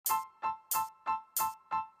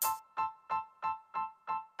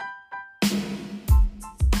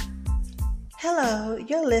Hello,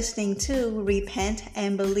 you're listening to Repent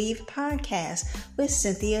and Believe podcast with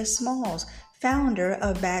Cynthia Smalls, founder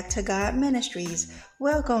of Back to God Ministries.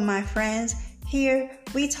 Welcome, my friends. Here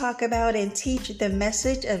we talk about and teach the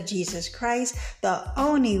message of Jesus Christ, the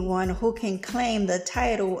only one who can claim the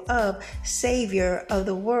title of Savior of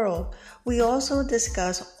the world. We also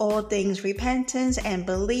discuss all things repentance and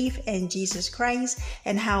belief in Jesus Christ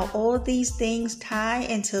and how all these things tie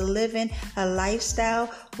into living a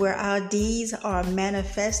lifestyle where our deeds are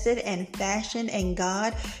manifested and fashioned in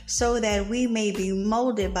God so that we may be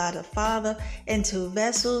molded by the Father into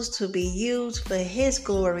vessels to be used for His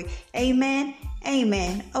glory. Amen.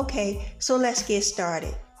 Amen. Okay, so let's get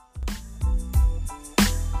started.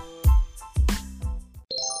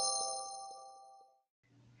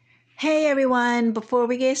 Hey everyone, before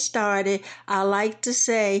we get started, I'd like to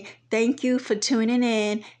say thank you for tuning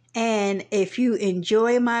in. And if you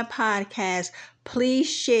enjoy my podcast, please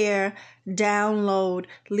share, download,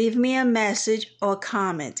 leave me a message or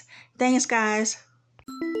comment. Thanks, guys.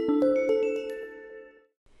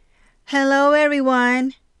 Hello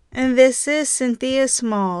everyone, and this is Cynthia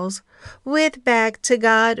Smalls with Back to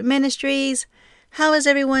God Ministries. How is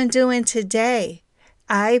everyone doing today?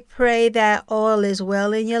 I pray that all is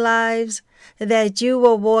well in your lives, that you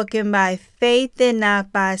are walking by faith and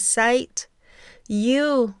not by sight.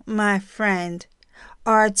 You, my friend,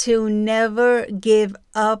 are to never give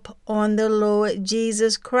up on the Lord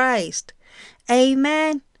Jesus Christ.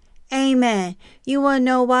 Amen. Amen. You want to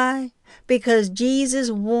know why? Because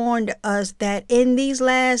Jesus warned us that in these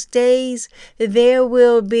last days there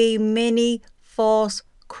will be many false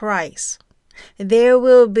Christs. There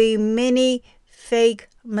will be many fake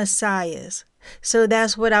messiahs. So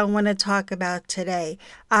that's what I want to talk about today.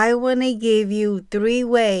 I want to give you three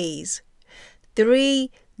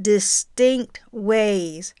distinct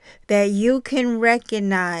ways that you can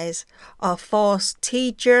recognize a false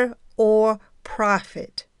teacher or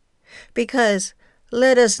prophet. Because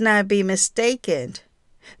let us not be mistaken.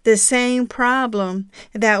 The same problem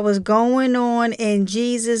that was going on in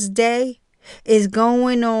Jesus' day is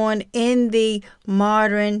going on in the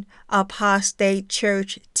modern apostate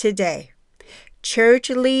church today. Church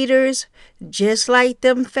leaders, just like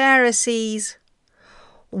them Pharisees,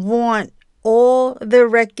 want all the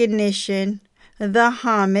recognition, the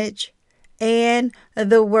homage, and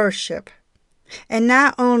the worship. And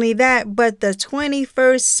not only that, but the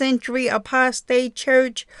 21st century apostate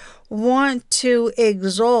church want to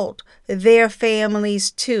exalt their families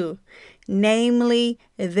too, namely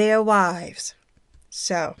their wives.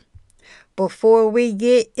 So, before we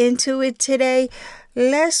get into it today,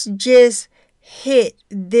 let's just hit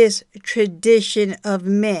this tradition of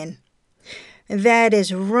men that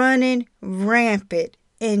is running rampant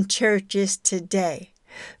in churches today.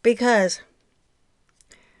 Because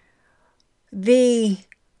the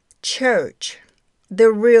church,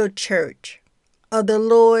 the real church of the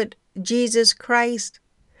Lord Jesus Christ,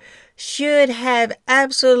 should have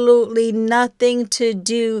absolutely nothing to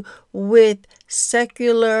do with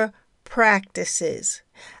secular practices.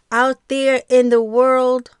 Out there in the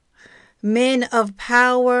world, men of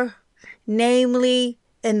power, namely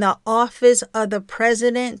in the office of the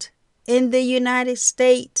president in the United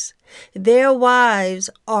States, their wives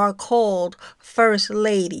are called first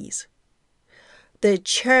ladies. The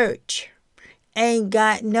church ain't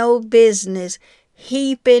got no business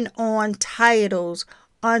heaping on titles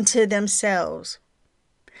unto themselves.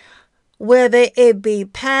 Whether it be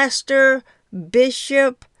pastor,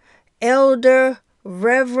 bishop, elder,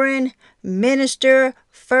 reverend, minister,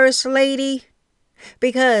 first lady,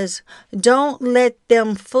 because don't let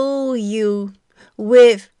them fool you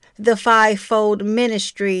with the fivefold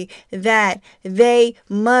ministry that they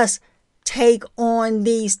must take on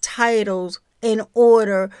these titles in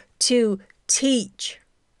order to teach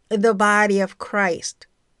the body of Christ.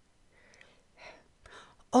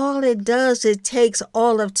 All it does, it takes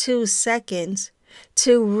all of 2 seconds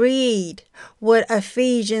to read what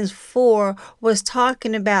Ephesians 4 was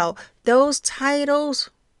talking about. Those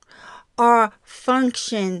titles are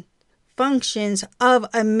functions of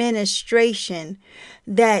administration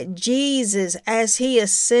that Jesus, as he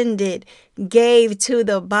ascended, gave to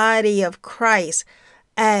the body of Christ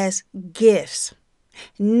as gifts.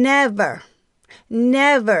 Never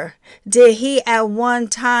did he at one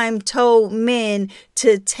time told men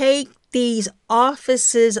to take these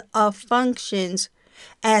offices of functions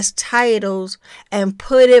as titles and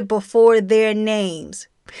put it before their names.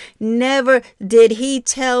 Never did he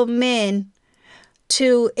tell men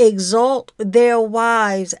to exalt their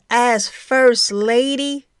wives as first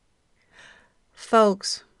lady.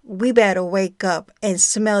 Folks, we better wake up and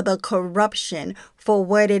smell the corruption for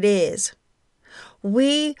what it is.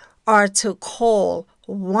 We are to call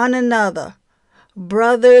one another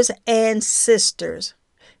brothers and sisters.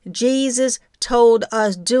 Jesus told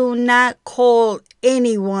us, do not call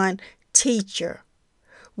anyone teacher.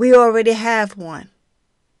 We already have one.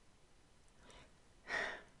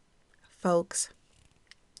 Folks,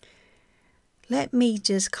 let me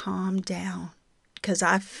just calm down because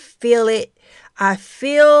I feel it. I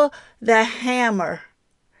feel the hammer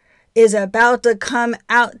is about to come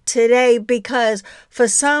out today because for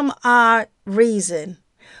some odd reason,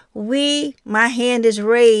 my hand is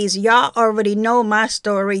raised. Y'all already know my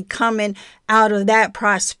story coming out of that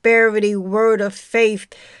prosperity word of faith,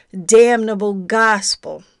 damnable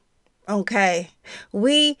gospel. Okay.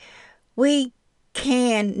 We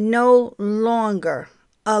can no longer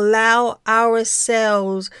allow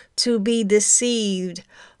ourselves to be deceived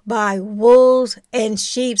by wolves in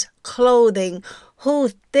sheep's clothing who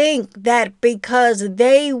think that because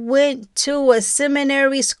they went to a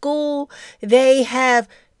seminary school, they have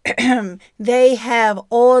they have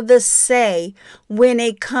all the say when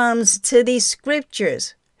it comes to these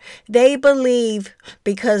scriptures. They believe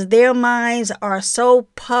because their minds are so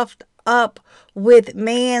puffed up with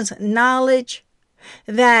man's knowledge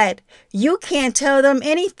that you can't tell them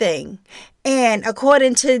anything. And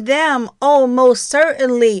according to them, most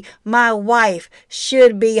certainly my wife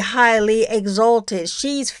should be highly exalted.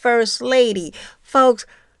 She's first lady. Folks,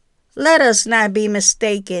 let us not be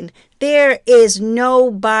mistaken. There is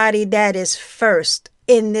nobody that is first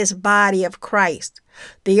in this body of Christ.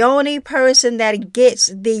 The only person that gets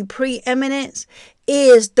the preeminence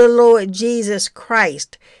is the Lord Jesus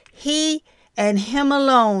Christ. He and him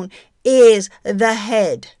alone is the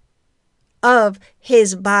head of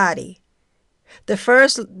his body.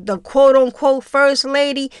 The quote unquote first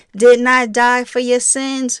lady did not die for your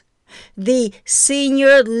sins. The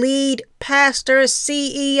senior lead pastor,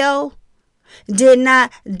 CEO, did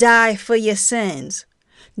not die for your sins.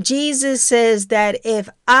 Jesus says that if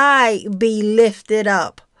I be lifted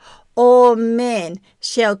up, all men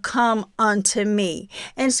shall come unto me.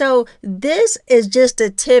 And so this is just the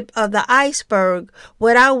tip of the iceberg,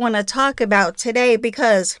 what I want to talk about today,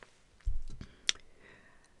 because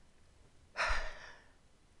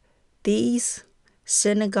these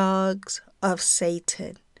synagogues of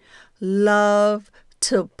Satan love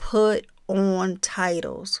to put on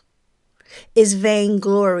titles. It's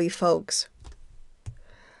vainglory, folks.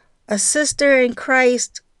 A sister in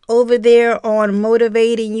Christ over there on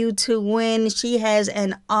Motivating You to Win, she has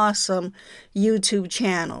an awesome YouTube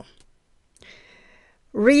channel.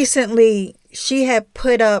 Recently, she had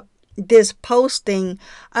put up this posting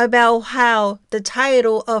about how the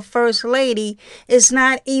title of First Lady is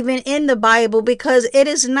not even in the Bible, because it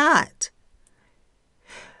is not.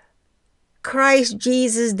 Christ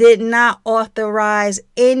Jesus did not authorize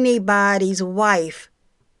anybody's wife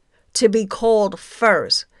to be called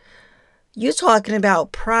first. You're talking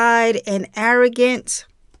about pride and arrogance.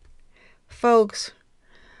 Folks,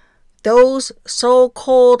 those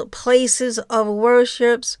so-called places of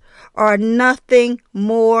worships are nothing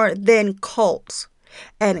more than cults.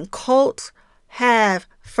 And cults have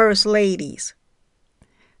first ladies.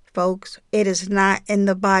 Folks, it is not in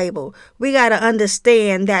the Bible. We got to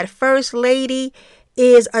understand that first lady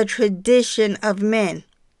is a tradition of men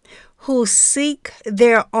who seek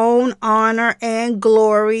their own honor and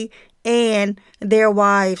glory, and their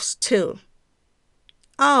wives too.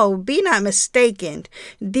 Oh, be not mistaken.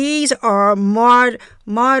 These are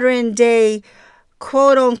modern day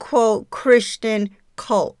quote unquote Christian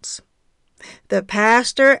cults. The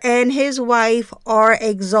pastor and his wife are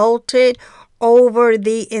exalted over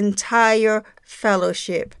the entire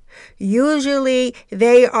fellowship. Usually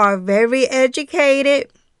they are very educated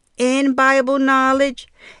in Bible knowledge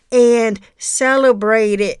and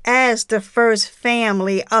celebrated as the first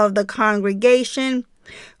family of the congregation,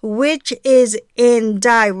 which is in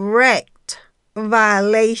direct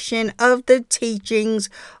violation of the teachings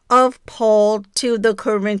of Paul to the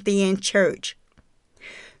Corinthian church,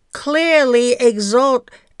 clearly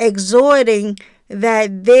exhorting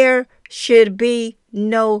that there should be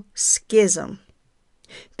no schism.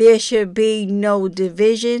 There should be no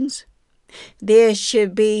divisions. There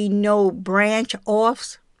should be no branch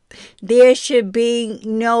offs. There should be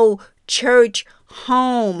no church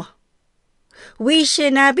home. We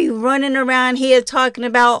should not be running around here talking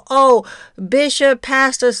about, Bishop,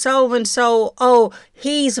 Pastor so-and-so,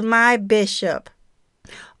 he's my bishop.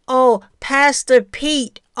 Pastor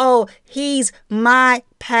Pete, he's my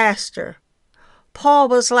pastor. Paul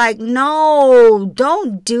was like, no,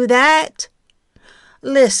 don't do that.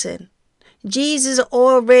 Listen, Jesus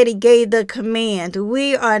already gave the command.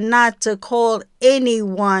 We are not to call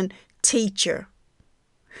anyone teacher.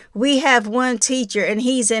 We have one teacher, and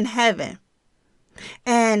he's in heaven.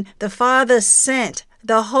 And the Father sent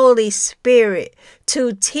the Holy Spirit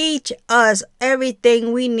to teach us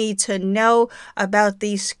everything we need to know about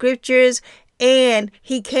these scriptures. And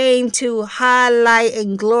he came to highlight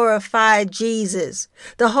and glorify Jesus.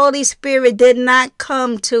 The Holy Spirit did not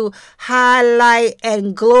come to highlight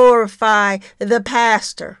and glorify the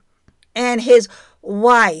pastor and his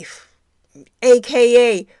wife,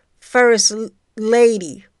 aka First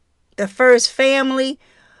Lady, the first family.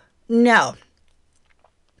 No,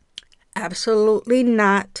 absolutely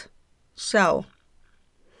not. So,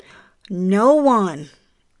 no one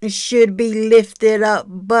should be lifted up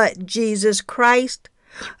but Jesus Christ,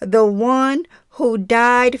 the one who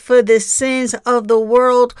died for the sins of the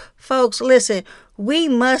world. Folks, listen, we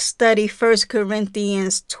must study 1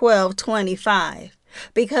 Corinthians 12:25,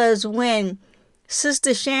 because when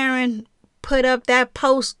Sister Sharon put up that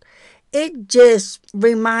post, it just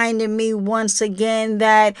reminded me once again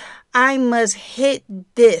that I must hit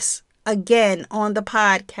this again on the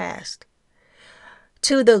podcast.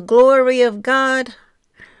 To the glory of God,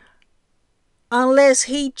 unless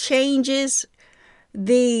he changes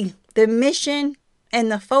the mission and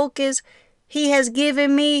the focus he has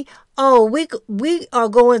given me, we are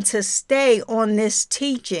going to stay on this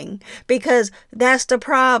teaching, because that's the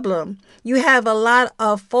problem. You have a lot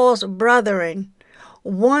of false brethren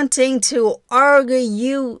wanting to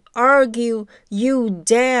argue you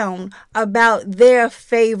down about their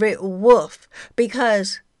favorite wolf,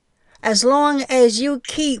 because as long as you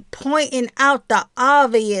keep pointing out the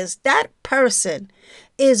obvious, that person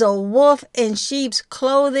is a wolf in sheep's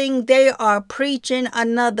clothing. They are preaching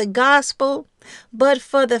another gospel. But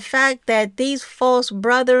for the fact that these false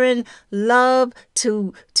brethren love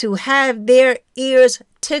to have their ears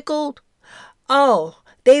tickled,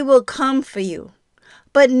 they will come for you.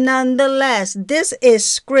 But nonetheless, this is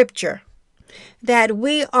scripture that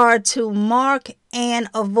we are to mark and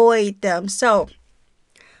avoid them. So,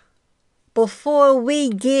 before we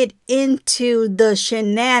get into the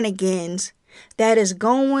shenanigans that is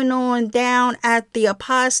going on down at the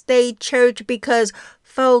apostate church, because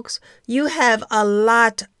folks, you have a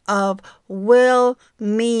lot of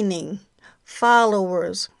well-meaning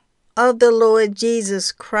followers of the Lord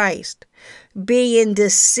Jesus Christ being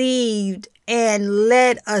deceived and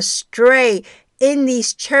led astray in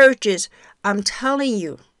these churches. I'm telling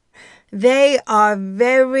you, they are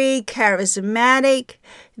very charismatic.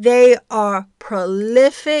 They are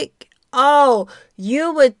prolific.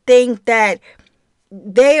 You would think that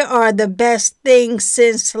they are the best thing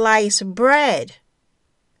since sliced bread.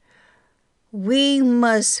 We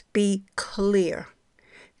must be clear.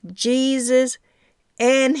 Jesus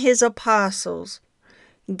and his apostles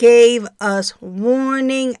gave us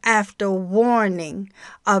warning after warning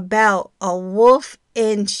about a wolf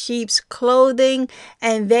in sheep's clothing,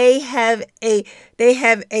 and they have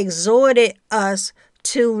exhorted us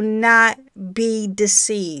to not be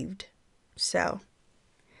deceived. So,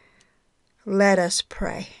 let us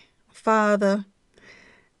pray. Father,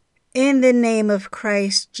 in the name of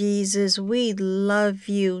Christ Jesus, we love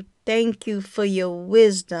you. Thank you for your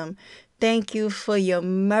wisdom. Thank you for your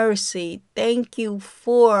mercy. Thank you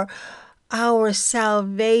for our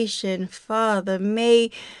salvation, Father.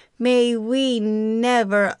 May we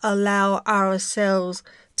never allow ourselves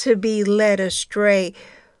to be led astray.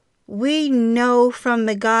 We know from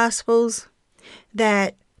the Gospels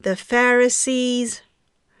that the Pharisees,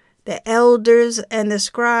 the elders, and the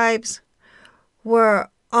scribes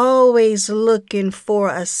were always looking for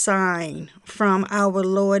a sign from our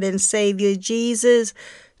Lord and Savior Jesus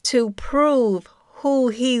to prove who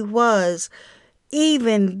he was,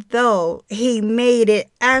 even though he made it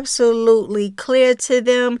absolutely clear to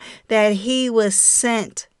them that he was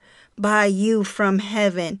sent by you from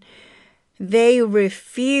heaven. They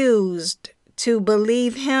refused to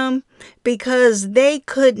believe him because they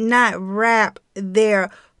could not wrap their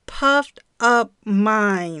puffed up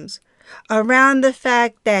minds around the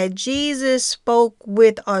fact that Jesus spoke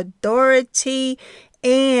with authority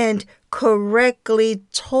and correctly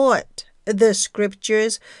taught the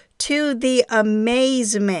scriptures. To the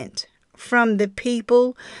amazement from the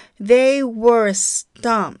people, they were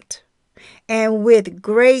stumped. And with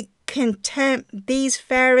great contempt, these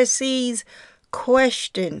Pharisees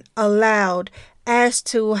questioned aloud as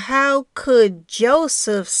to how could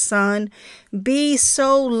Joseph's son be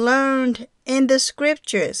so learned in the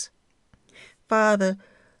scriptures. Father,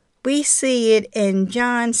 we see it in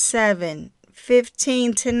John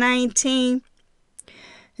 7:15-19.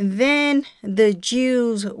 Then the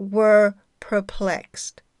Jews were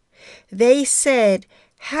perplexed. They said,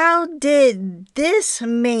 "How did this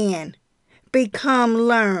man become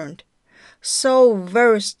learned, so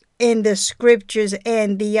versed in the scriptures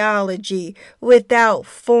and theology without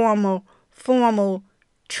formal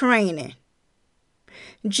training.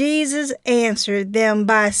 Jesus answered them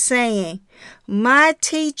by saying, "My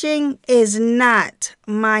teaching is not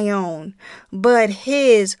my own, but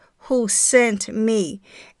his who sent me.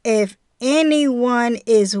 If anyone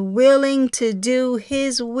is willing to do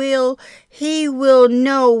his will, he will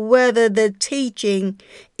know whether the teaching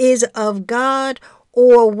is of God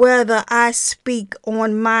or whether I speak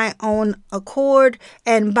on my own accord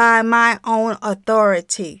and by my own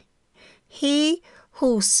authority. He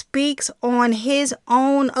who speaks on his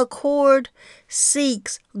own accord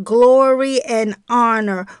seeks glory and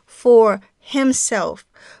honor for himself,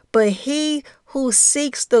 but he who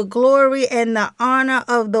seeks the glory and the honor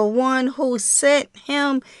of the one who sent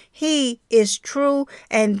him, he is true,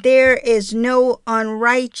 and there is no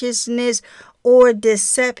unrighteousness or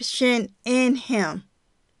deception in him."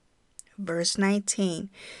 Verse 19.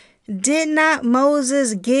 "Did not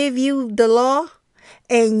Moses give you the law?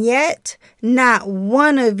 And yet not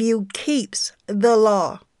one of you keeps the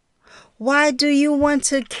law. Why do you want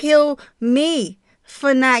to kill me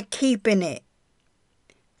for not keeping it?"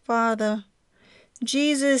 Father,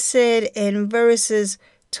 Jesus said in verses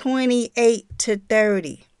 28 to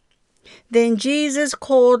 30, "Then Jesus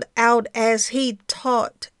called out as he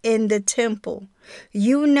taught in the temple,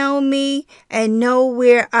 'You know me and know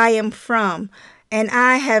where I am from, and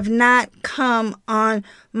I have not come on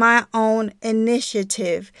my own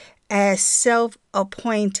initiative as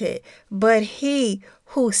self-appointed, but he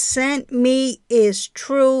who sent me is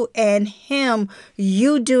true, and him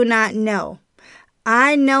you do not know.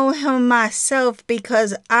 I know him myself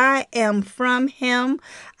because I am from him.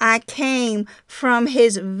 I came from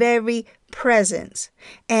his very presence,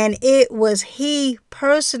 and it was he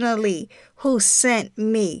personally who sent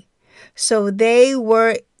me.' So they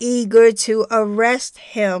were eager to arrest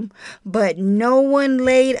him, but no one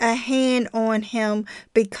laid a hand on him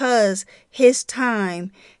because his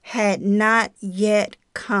time had not yet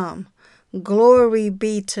come." Glory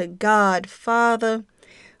be to God. Father,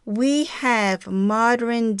 we have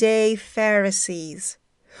modern day Pharisees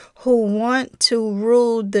who want to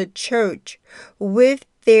rule the church with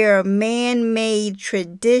their man-made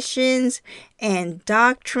traditions and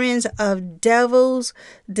doctrines of devils,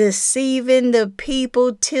 deceiving the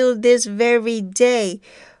people till this very day.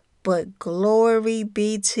 But glory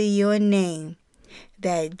be to your name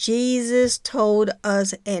that Jesus told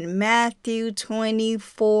us in Matthew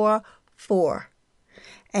 24:4.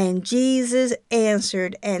 "And Jesus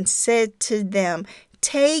answered and said to them,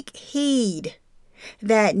 Take heed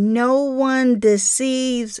that no one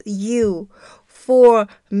deceives you, for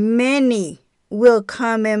many will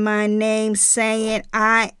come in my name, saying,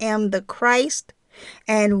 I am the Christ,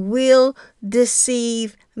 and will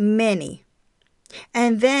deceive many."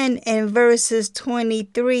 And then in verses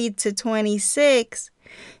 23 to 26,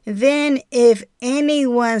 "Then if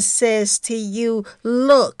anyone says to you,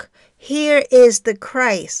 Look, here is the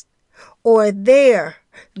Christ, or there,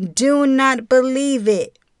 do not believe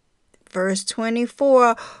it." Verse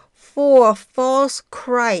 24, "For false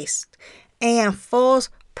Christ and false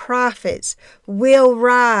prophets will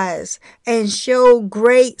rise and show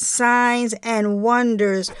great signs and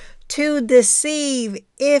wonders to deceive,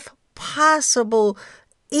 if possible,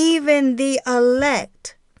 even the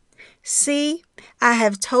elect. See, I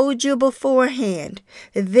have told you beforehand.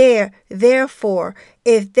 Therefore,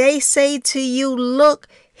 if they say to you, Look,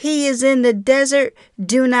 he is in the desert,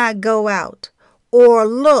 do not go out. Or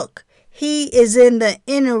look, he is in the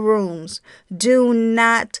inner rooms, do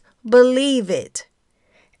not believe it."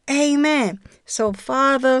 Amen. So,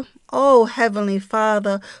 Father, oh Heavenly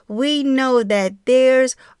Father, we know that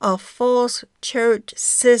there's a false church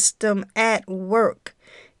system at work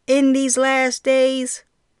in these last days.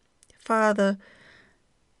 Father,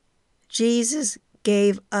 Jesus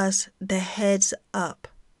gave us the heads up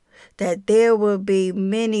that there will be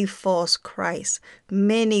many false Christs,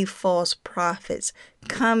 many false prophets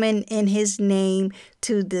coming in his name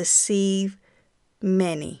to deceive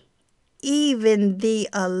many, even the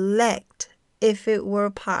elect, if it were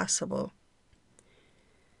possible.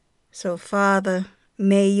 So, Father,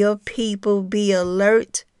 may your people be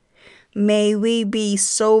alert. May we be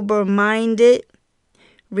sober-minded,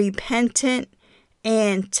 repentant,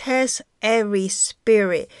 and test every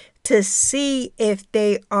spirit to see if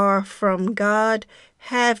they are from God.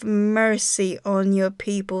 Have mercy on your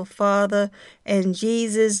people, Father. In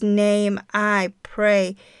Jesus' name I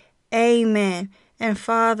pray. Amen. And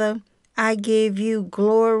Father, I give you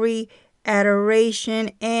glory,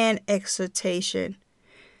 adoration, and exaltation.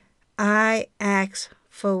 I ask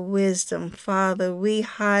for wisdom. Father, we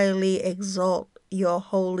highly exalt your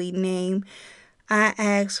holy name. I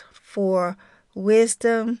ask for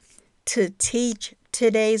wisdom to teach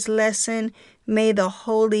today's lesson. May the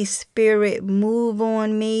Holy Spirit move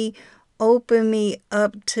on me, open me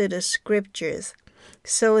up to the scriptures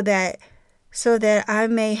so that I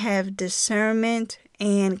may have discernment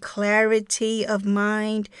and clarity of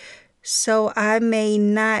mind, so I may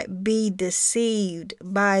not be deceived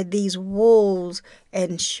by these wolves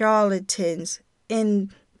and charlatans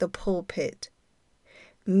in the pulpit.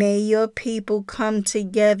 May your people come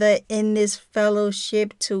together in this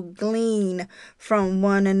fellowship to glean from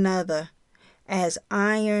one another as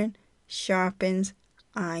iron sharpens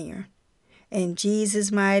iron. In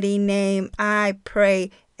Jesus' mighty name I pray.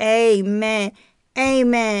 Amen.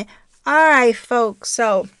 Amen. All right, folks.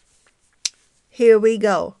 So here we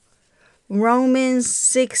go. Romans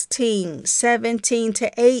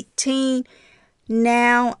 16:17-18.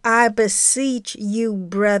 Now I beseech you,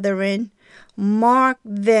 brethren, mark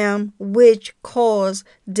them which cause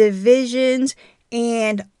divisions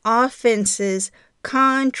and offenses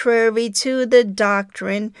contrary to the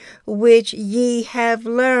doctrine which ye have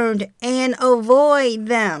learned, and avoid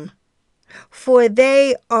them. For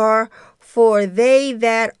they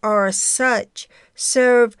that are such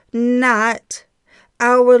serve not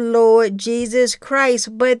our Lord Jesus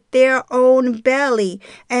Christ, but their own belly,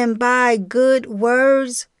 and by good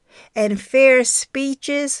words and fair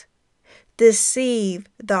speeches deceive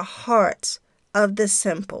the hearts of the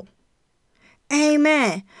simple.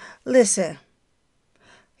 Amen. Listen,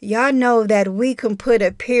 y'all know that we can put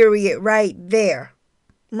a period right there,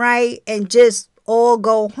 right? And just all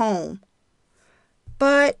go home.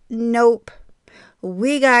 But nope,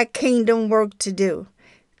 we got kingdom work to do.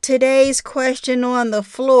 Today's question on the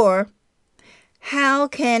floor: how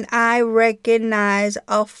can I recognize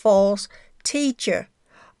a false teacher,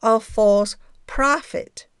 a false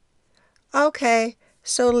prophet? Okay,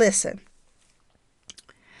 so listen.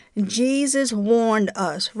 Jesus warned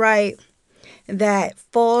us, right, that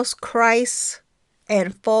false Christs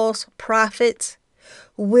and false prophets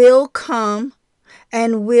will come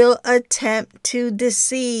and will attempt to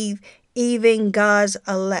deceive even God's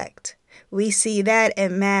elect. We see that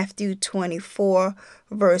in Matthew 24,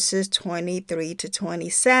 verses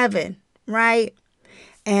 23-27, right?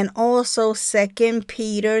 And also 2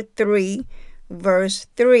 Peter 3, verse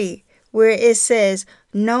 3, where it says,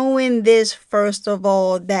 knowing this first of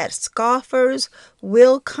all, that scoffers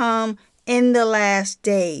will come in the last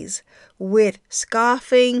days, with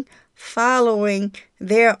scoffing, following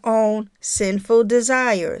their own sinful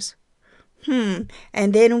desires. And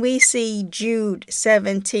then we see Jude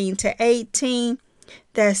 17-18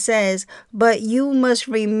 that says, but you must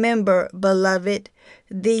remember, beloved,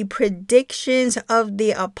 the predictions of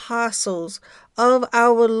the apostles of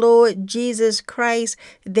our Lord Jesus Christ.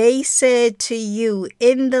 They said to you,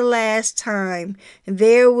 in the last time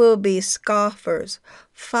there will be scoffers,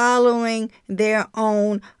 following their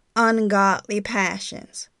own ungodly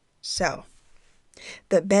passions. So,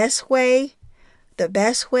 the best way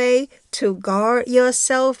to guard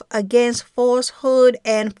yourself against falsehood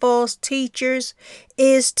and false teachers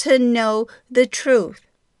is to know the truth.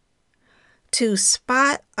 To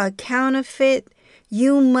spot a counterfeit,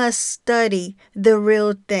 you must study the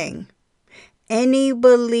real thing. Any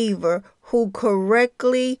believer who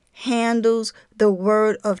correctly handles the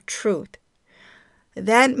word of truth.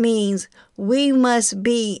 That means we must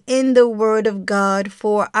be in the word of God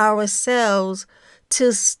for ourselves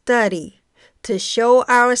to study, to show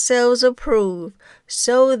ourselves approved,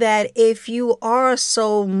 so that if you are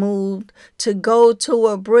so moved to go to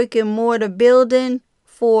a brick and mortar building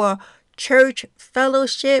for church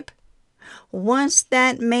fellowship, once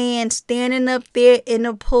that man standing up there in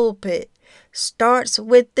the pulpit starts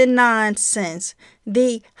with the nonsense,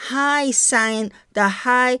 the high sounding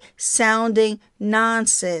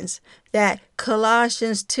nonsense that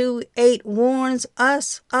Colossians 2:8 warns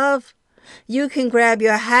us of, you can grab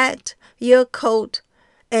your hat, your coat,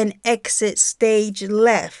 and exit stage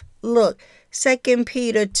left. Look, 2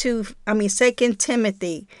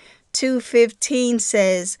 Timothy 2:15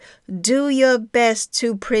 says, do your best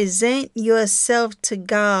to present yourself to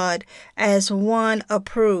God as one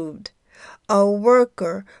approved, a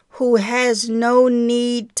worker who has no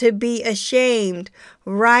need to be ashamed,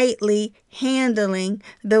 rightly handling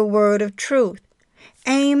the word of truth.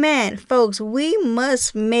 Amen. Folks, we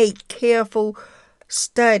must make careful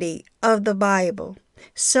study of the Bible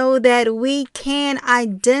so that we can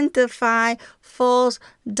identify false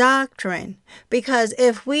doctrine. Because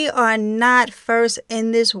if we are not first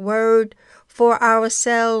in this word for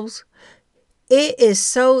ourselves, It is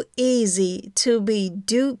so easy to be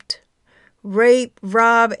duped, raped,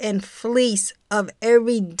 robbed, and fleeced of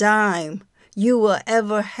every dime you will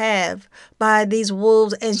ever have by these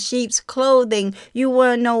wolves in sheep's clothing. You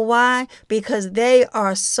want to know why? Because they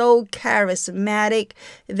are so charismatic.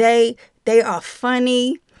 They are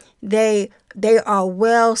funny. They are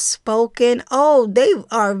well spoken. Oh, they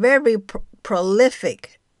are very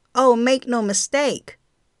prolific. Oh, make no mistake.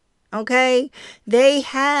 Okay? They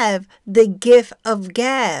have the gift of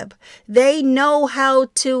gab. They know how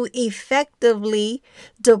to effectively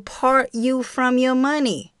depart you from your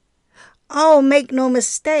money. Oh, make no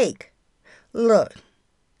mistake. Look,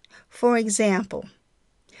 for example,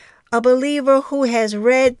 a believer who has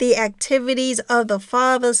read the activities of the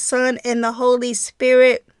Father, Son, and the Holy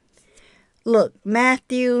Spirit. Look,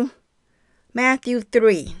 Matthew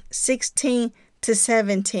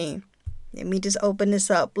 3:16-17. Let me just open this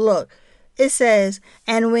up. Look, it says,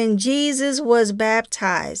 "And when Jesus was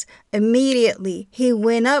baptized, immediately he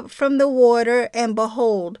went up from the water, and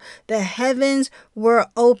behold, the heavens were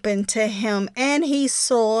opened to him, and he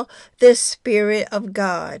saw the Spirit of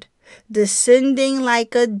God descending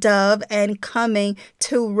like a dove and coming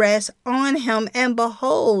to rest on him. And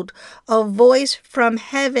behold, a voice from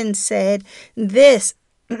heaven said, 'This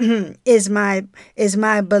is my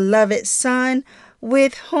beloved Son,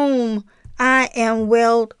 with whom I am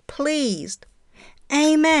well pleased.'"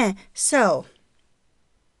 Amen. So,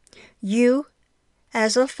 you,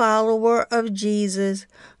 as a follower of Jesus,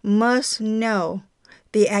 must know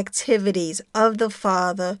the activities of the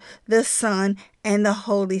Father, the Son, and the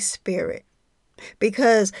Holy Spirit,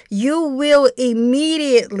 because you will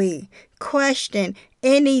immediately question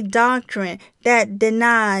any doctrine that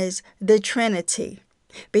denies the Trinity,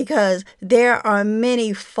 because there are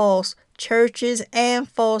many false churches and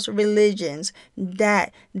false religions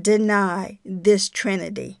that deny this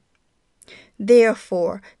Trinity.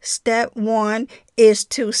 Therefore, step 1 is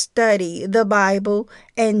to study the Bible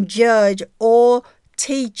and judge all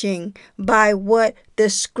teaching by what the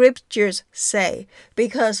scriptures say.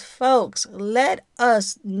 Because, folks, let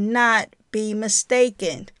us not be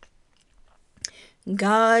mistaken.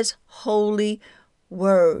 God's holy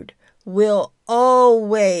word will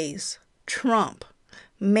always trump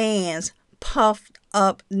man's puffed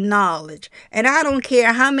up knowledge. And I don't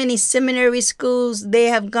care how many seminary schools they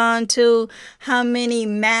have gone to, how many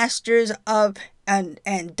masters of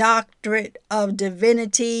and doctorate of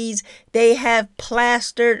divinities they have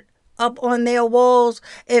plastered up on their walls.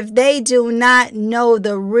 If they do not know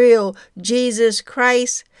the real Jesus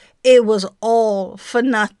Christ, it was all for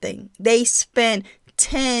nothing. They spent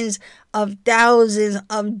tens of thousands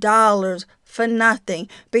of dollars for nothing,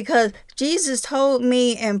 because Jesus told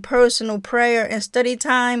me in personal prayer and study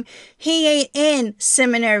time, he ain't in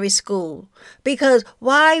seminary school. Because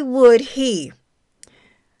why would he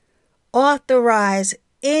authorize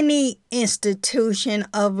any institution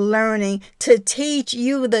of learning to teach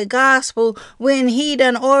you the gospel when he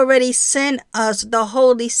done already sent us the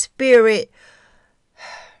Holy Spirit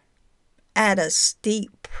at a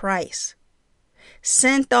steep price?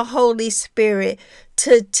 Sent the Holy Spirit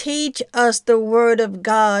to teach us the word of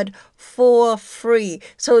God for free.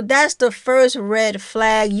 So that's the first red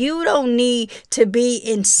flag. You don't need to be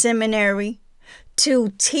in seminary to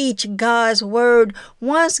teach God's word.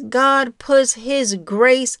 Once God puts his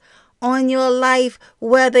grace on your life,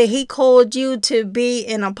 whether he called you to be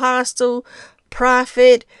an apostle,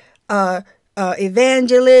 prophet,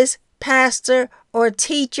 evangelist, pastor, or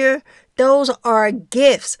teacher, those are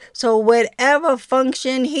gifts. So whatever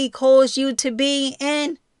function he calls you to be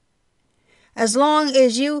in, as long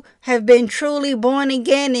as you have been truly born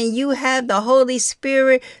again and you have the Holy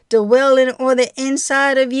Spirit dwelling on the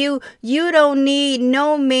inside of you, you don't need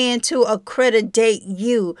no man to accreditate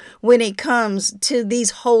you when it comes to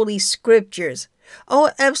these holy scriptures.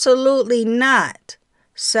 Oh, absolutely not.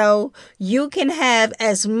 So you can have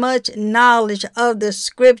as much knowledge of the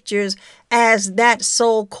scriptures as that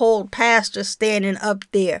so-called pastor standing up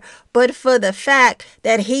there. But for the fact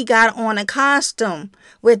that he got on a costume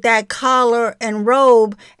with that collar and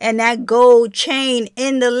robe and that gold chain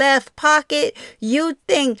in the left pocket, you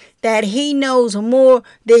think that he knows more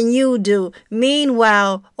than you do.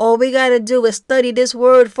 Meanwhile, all we got to do is study this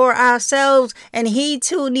word for ourselves, and he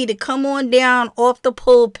too need to come on down off the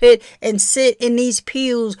pulpit and sit in these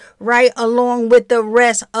pews right along with the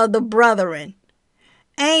rest of the brethren.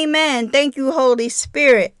 Amen. Thank you, Holy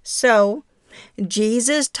Spirit. So,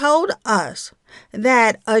 Jesus told us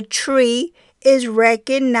that a tree is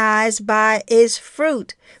recognized by its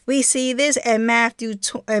fruit. We see this in Matthew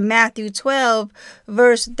 12,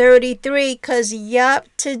 verse 33, because yup,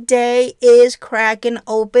 today is cracking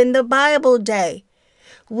open the Bible day.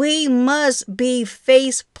 We must be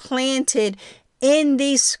face planted in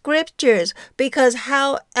these scriptures, because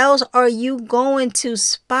how else are you going to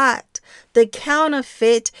spot the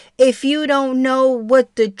counterfeit if you don't know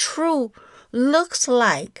what the true looks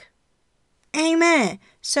like? Amen.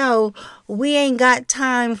 So we ain't got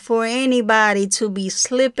time for anybody to be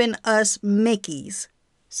slipping us Mickeys.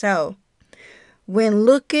 So when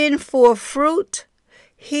looking for fruit,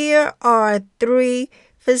 here are 3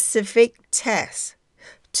 specific tests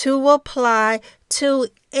to apply to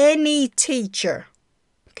any teacher.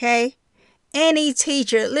 Okay? Any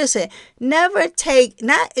teacher. Listen, never take,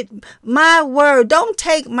 not my word, don't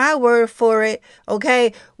take my word for it.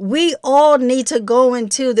 Okay? We all need to go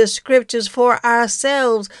into the scriptures for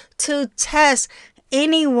ourselves to test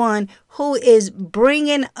anyone who is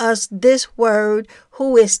bringing us this word,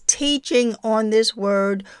 who is teaching on this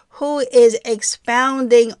word, who is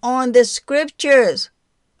expounding on the scriptures.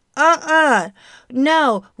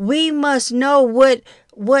 No, we must know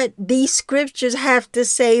what these scriptures have to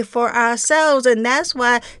say for ourselves. And that's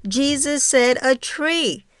why Jesus said a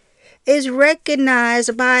tree is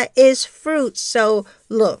recognized by its fruit. So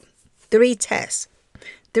look, 3 tests.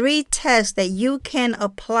 3 tests that you can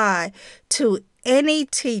apply to any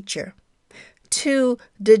teacher to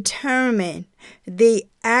determine the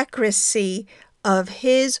accuracy of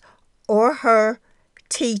his or her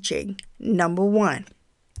teaching. Number 1.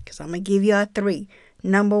 Because I'm going to give you a 3.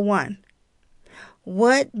 Number 1.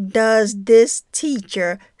 What does this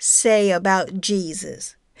teacher say about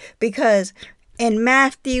Jesus? Because in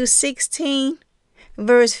Matthew 16,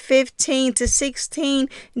 verse 15 to 16,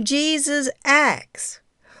 Jesus asks,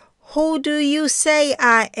 "Who do you say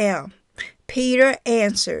I am?" Peter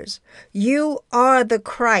answers, "You are the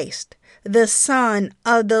Christ, the Son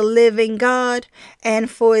of the living God." And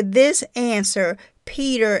for this answer,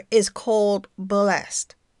 Peter is called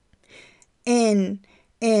blessed. In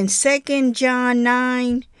 2 John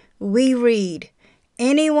 9, we read,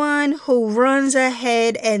 "Anyone who runs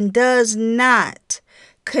ahead and does not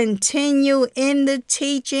continue in the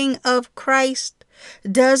teaching of Christ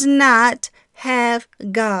does not have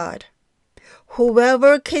God.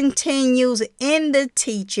 Whoever continues in the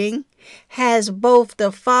teaching has both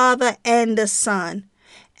the Father and the Son."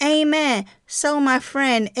 Amen. So, my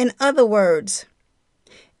friend, in other words,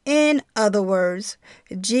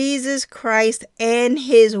 Jesus Christ and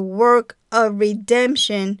his work of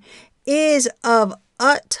redemption is of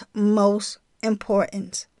utmost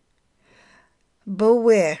importance.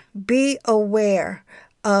 Be aware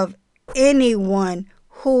of anyone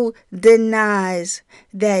who denies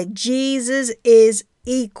that Jesus is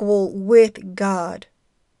equal with God.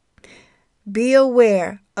 Be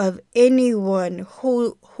aware of anyone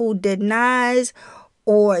who denies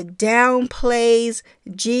or downplays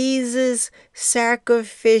Jesus'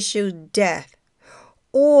 sacrificial death,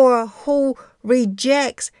 or who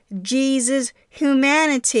rejects Jesus'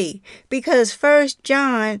 humanity. Because 1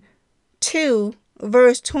 John 2,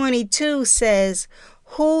 verse 22 says,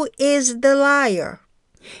 "Who is the liar?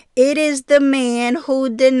 It is the man who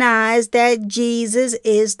denies that Jesus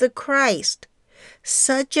is the Christ.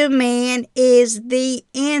 Such a man is the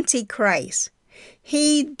Antichrist.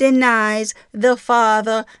 He denies the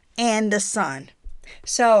Father and the Son."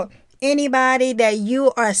 So anybody that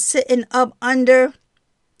you are sitting up under,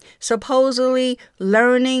 supposedly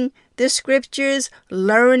learning the scriptures,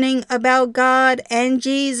 learning about God and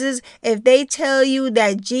Jesus, if they tell you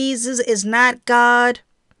that Jesus is not God,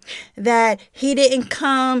 that he didn't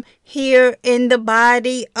come here in the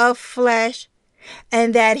body of flesh,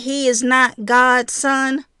 and that he is not God's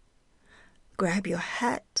son, grab your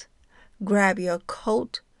hat, grab your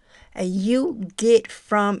coat, and you get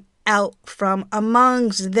out from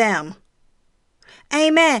amongst them.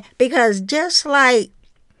 Amen. Because just like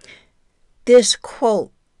this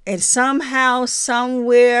quote, and somehow,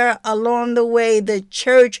 somewhere along the way, the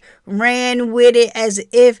church ran with it as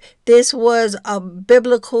if this was a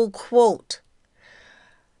biblical quote.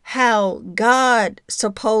 How God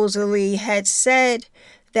supposedly had said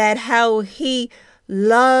that how he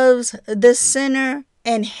loves the sinner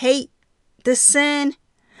and hate the sin.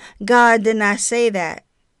 God did not say that.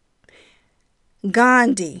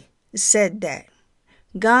 Gandhi said that.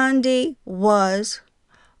 Gandhi was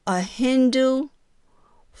a Hindu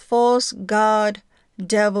false god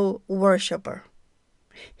devil worshiper.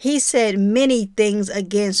 He said many things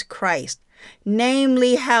against Christ,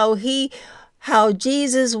 namely how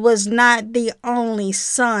Jesus was not the only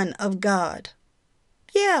Son of God.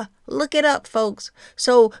 Yeah, look it up, folks.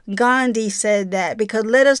 So Gandhi said that, because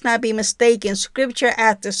let us not be mistaken, scripture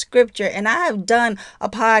after scripture. And I have done a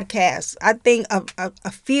podcast, I think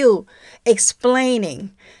a few,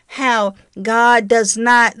 explaining how God does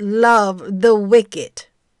not love the wicked.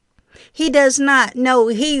 He does not. No,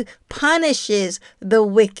 he punishes the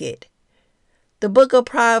wicked. The book of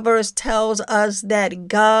Proverbs tells us that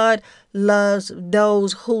God loves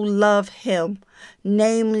those who love him,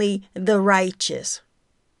 namely the righteous.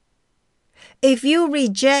 If you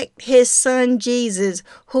reject his son Jesus,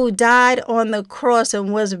 who died on the cross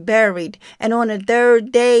and was buried, and on the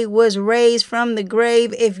third day was raised from the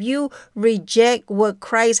grave, if you reject what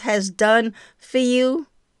Christ has done for you,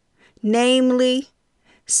 namely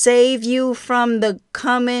save you from the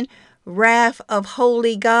coming wrath of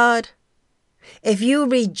holy God, if you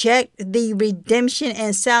reject the redemption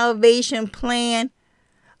and salvation plan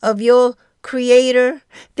of your Creator,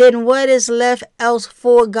 then what is left else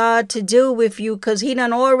for God to do with you? Because he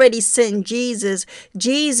done already sent Jesus.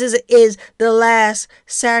 Jesus is the last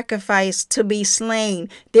sacrifice to be slain.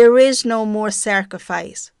 There is no more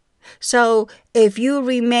sacrifice. So if you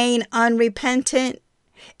remain unrepentant,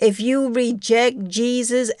 if you reject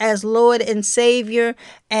Jesus as Lord and Savior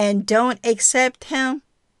and don't accept him,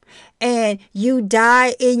 and you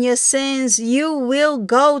die in your sins, you will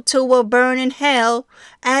go to a burning hell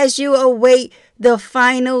as you await the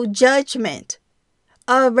final judgment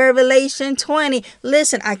of Revelation 20.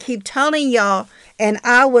 Listen, I keep telling y'all, and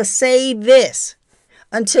I will say this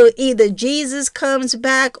until either Jesus comes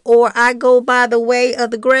back or I go by the way of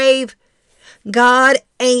the grave. God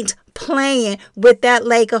ain't playing with that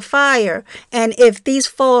lake of fire. And if these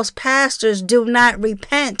false pastors do not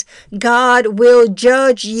repent, God will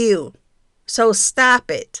judge you. So stop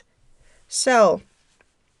it. So,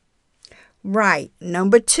 right,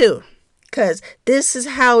 number 2, because this is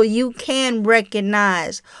how you can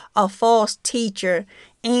recognize a false teacher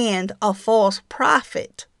and a false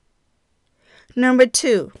prophet. Number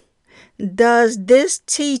 2, does this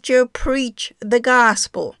teacher preach the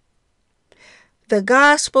gospel? The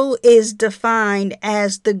gospel is defined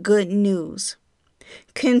as the good news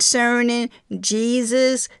concerning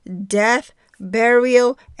Jesus' death,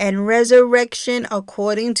 burial, and resurrection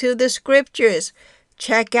according to the scriptures.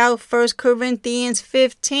 Check out 1 Corinthians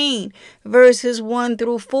 15, verses 1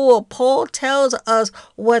 through 4. Paul tells us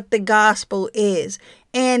what the gospel is.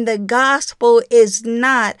 And the gospel is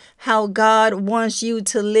not how God wants you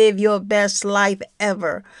to live your best life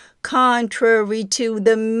ever, contrary to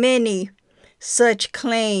the many such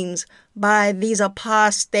claims by these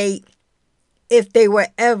apostate, if they were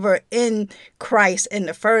ever in Christ in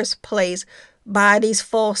the first place, by these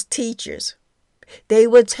false teachers. They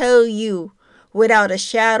will tell you without a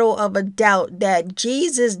shadow of a doubt that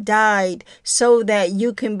Jesus died so that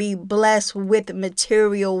you can be blessed with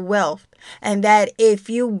material wealth, and that if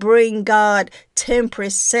you bring God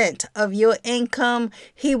 10% of your income,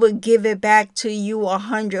 he will give it back to you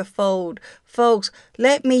 100-fold. Folks,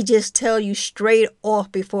 let me just tell you straight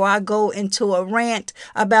off before I go into a rant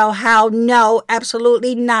about how no,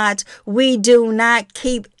 absolutely not, we do not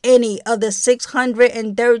keep any of the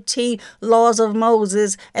 613 laws of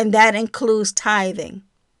Moses, and that includes tithing.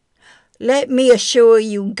 Let me assure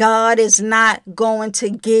you, God is not going to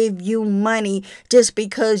give you money just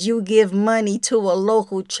because you give money to a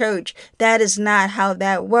local church. That is not how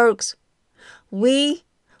that works. We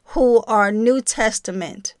who are New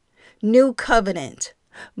Testament, New Covenant,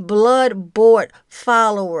 blood-bought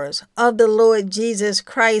followers of the Lord Jesus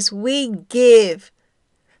Christ, we give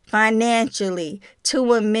financially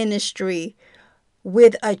to a ministry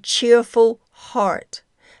with a cheerful heart,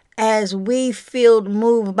 as we feel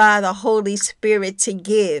moved by the Holy Spirit to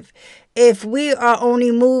give. If we are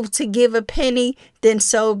only moved to give a penny, then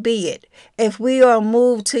so be it. If we are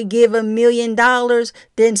moved to give $1 million,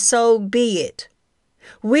 then so be it.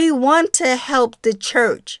 We want to help the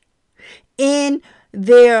church in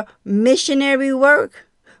their missionary work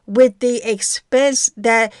with the expense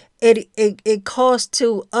that it costs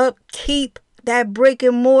to upkeep that brick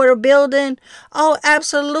and mortar building. Oh,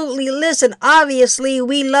 absolutely. Listen, obviously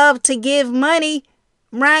we love to give money,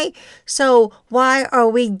 right? So why are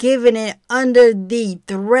we giving it under the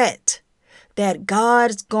threat that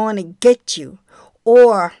God's going to get you,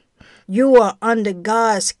 or you are under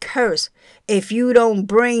God's curse if you don't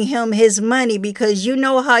bring him his money? Because you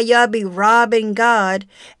know how y'all be robbing God,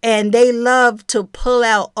 and they love to pull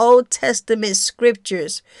out Old Testament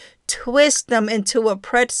scriptures, twist them into a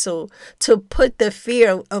pretzel to put the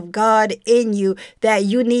fear of God in you, that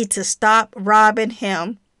you need to stop robbing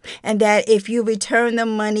him, and that if you return the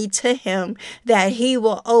money to him, that he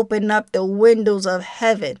will open up the windows of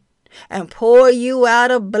heaven and pour you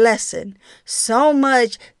out a blessing, so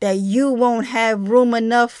much that you won't have room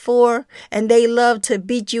enough for, and they love to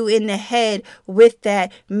beat you in the head with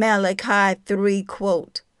that Malachi 3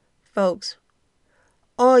 quote. Folks,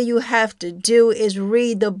 all you have to do is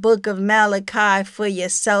read the book of Malachi for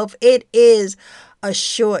yourself. It is a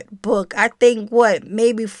short book. I think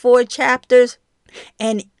maybe 4 chapters,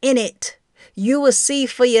 and in it, you will see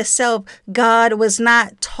for yourself God was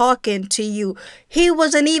not talking to you. He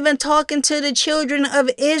wasn't even talking to the children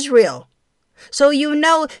of Israel. So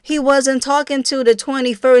he wasn't talking to the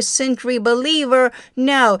 21st century believer.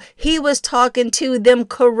 No, he was talking to them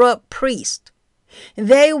corrupt priests.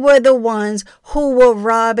 They were the ones who were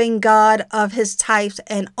robbing God of his tithes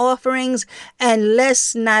and offerings. And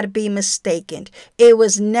let's not be mistaken, it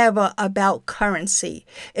was never about currency.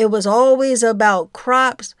 It was always about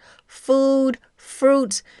crops, food,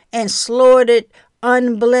 fruits, and slaughtered,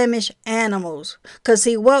 unblemished animals. Because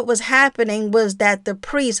see, what was happening was that the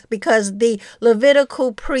priests, because the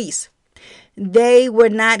Levitical priests, they were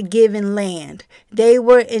not given land. They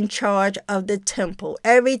were in charge of the temple.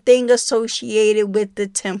 Everything associated with the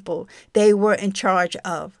temple, they were in charge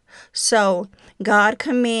of. So God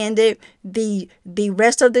commanded the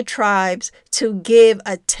rest of the tribes to give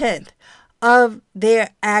a tenth of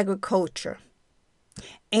their agriculture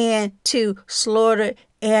and to slaughter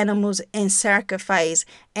animals and sacrifice,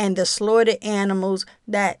 and the slaughtered animals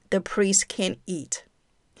that the priest can eat.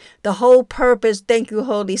 The whole purpose, thank you,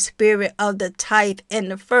 Holy Spirit, of the tithe in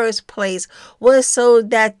the first place was so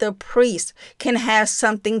that the priests can have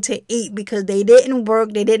something to eat, because they didn't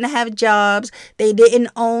work, they didn't have jobs, they didn't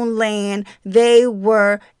own land, they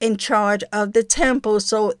were in charge of the temple.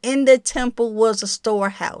 So in the temple was a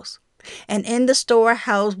storehouse. And in the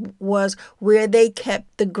storehouse was where they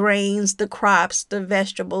kept the grains, the crops, the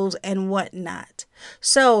vegetables, and whatnot.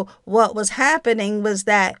 So what was happening was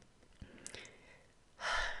that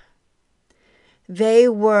they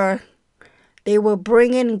were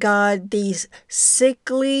bringing God these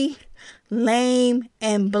sickly, lame,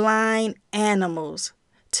 and blind animals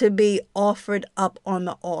to be offered up on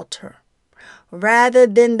the altar, rather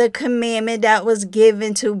than the commandment that was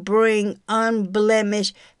given to bring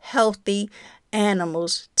unblemished, healthy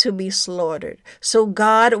animals to be slaughtered. So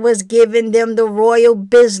God was giving them the royal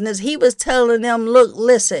business. He was telling them, look,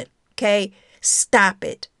 listen, okay, stop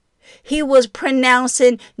it. He was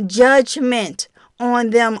pronouncing judgment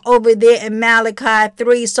on them over there in Malachi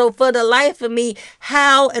 3. So for the life of me,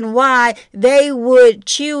 how and why they would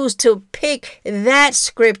choose to pick that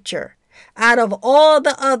scripture out of all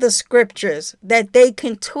the other scriptures that they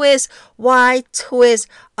can twist, why twist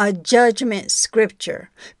a judgment scripture?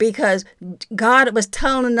 Because God was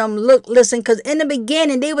telling them, look, listen, because in the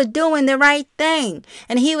beginning they were doing the right thing.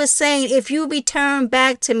 And he was saying, if you return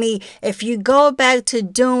back to me, if you go back to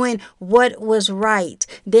doing what was right,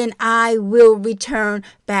 then I will return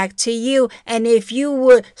back to you. And if you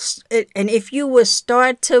would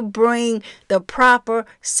start to bring the proper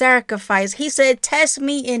sacrifice, he said, test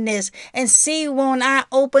me in this and see, won't I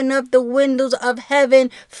open up the windows of heaven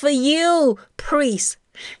for you, priests,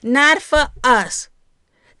 not for us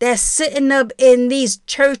that's sitting up in these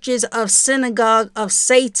churches of synagogue of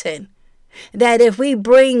Satan, that if we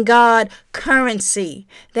bring God currency,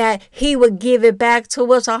 that he would give it back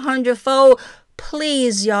to us 100-fold.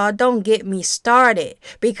 Please, y'all, don't get me started,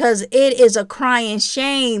 because it is a crying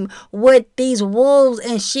shame what these wolves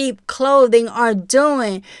in sheep clothing are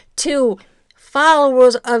doing to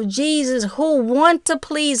followers of Jesus who want to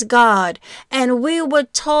please God. And we were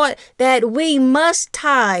taught that we must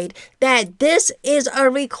tithe, that this is a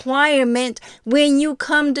requirement when you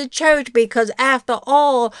come to church, because after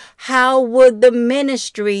all, how would the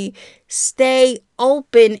ministry stay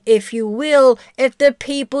open, if you will, if the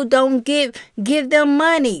people don't give them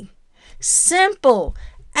money? Simple.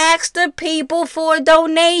 Ask the people for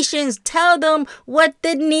donations. Tell them what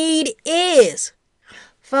the need is.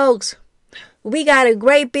 Folks, we got a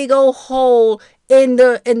great big old hole in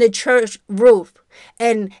the church roof,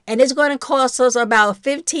 and it's going to cost us about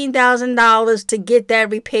 $15,000 to get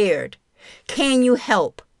that repaired. Can you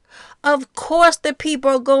help? Of course the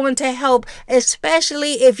people are going to help,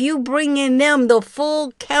 especially if you bring in them the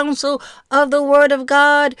full counsel of the word of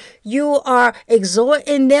God. You are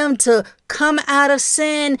exhorting them to come out of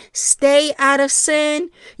sin, stay out of sin.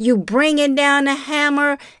 You bringing down the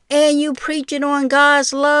hammer, and you preaching on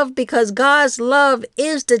God's love, because God's love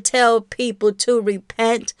is to tell people to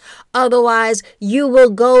repent. Otherwise, you will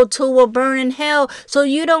go to a burning hell. So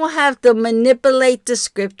you don't have to manipulate the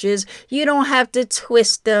scriptures. You don't have to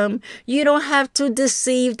twist them. You don't have to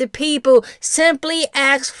deceive the people. Simply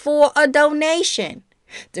ask for a donation.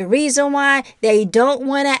 The reason why they don't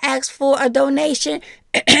want to ask for a donation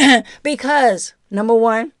because number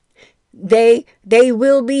one, they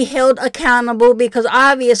will be held accountable, because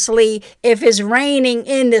obviously if it's raining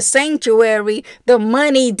in the sanctuary, the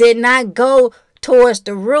money did not go towards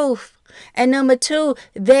the roof. And number two,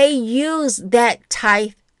 they use that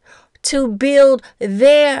tithe to build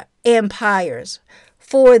their empires,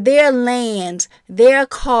 for their lands, their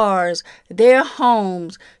cars, their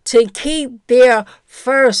homes, to keep their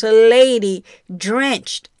first lady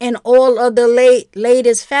drenched in all of the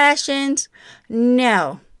latest fashions.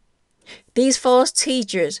 No. These false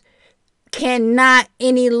teachers cannot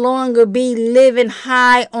any longer be living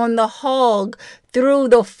high on the hog through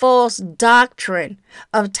the false doctrine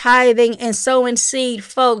of tithing and sowing seed.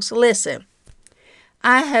 Folks, listen,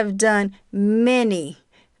 I have done many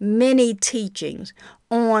teachings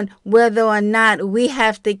on whether or not we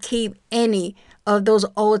have to keep any of those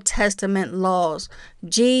Old Testament laws.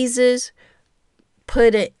 Jesus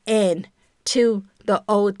put an end to the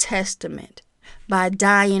Old Testament by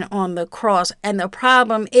dying on the cross. And the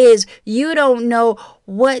problem is, you don't know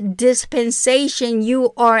what dispensation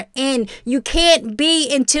you are in. You can't be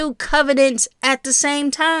in two covenants at the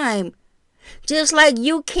same time. Just like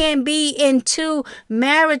you can't be in two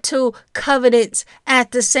marital covenants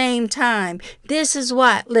at the same time. This is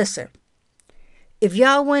why, listen, if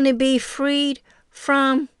y'all want to be freed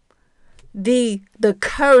from the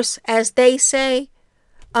curse, as they say,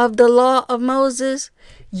 of the law of Moses,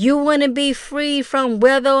 you want to be free from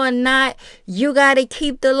whether or not you got to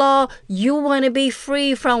keep the law. You want to be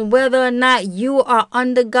free from whether or not you are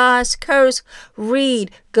under God's curse. Read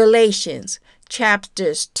Galatians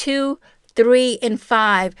chapters 2, 3, and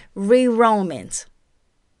 5. Read Romans.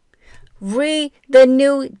 Read the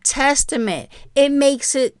New Testament. It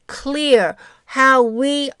makes it clear how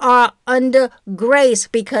we are under grace,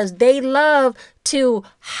 because they love to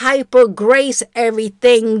hyper grace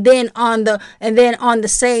everything, then on the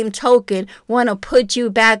same token want to put you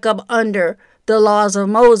back up under the laws of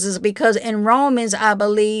Moses. Because in Romans, I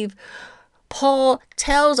believe, Paul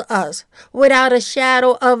tells us without a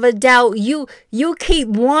shadow of a doubt, you keep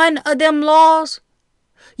one of them laws,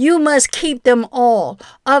 you must keep them all.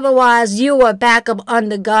 Otherwise, you are back up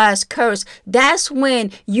under God's curse. That's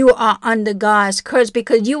when you are under God's curse,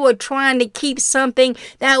 because you are trying to keep something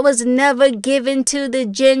that was never given to the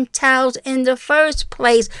Gentiles in the first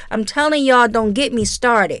place. I'm telling y'all, don't get me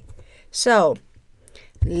started. So,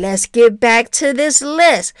 let's get back to this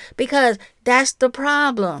list, because that's the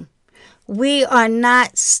problem. We are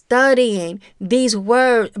not studying these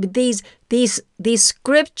words, these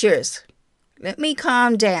scriptures. Let me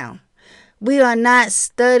calm down. We are not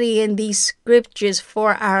studying these scriptures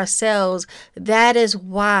for ourselves. That is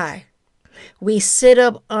why we sit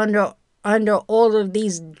up under all of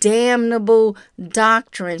these damnable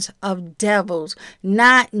doctrines of devils,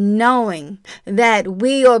 not knowing that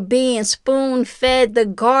we are being spoon-fed the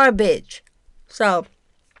garbage. So,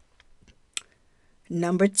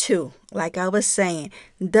 number 2, like I was saying,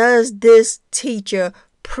 does this teacher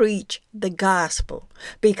preach the gospel?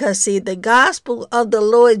 Because see, the gospel of the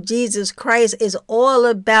Lord Jesus Christ is all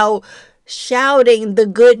about shouting the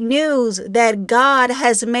good news that God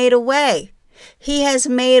has made a way. He has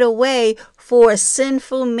made a way for a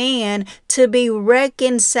sinful man to be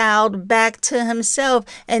reconciled back to himself,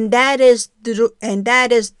 and that is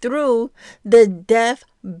through the death,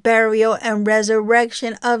 burial, and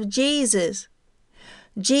resurrection of Jesus.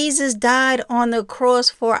 Jesus died on the cross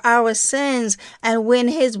for our sins, and when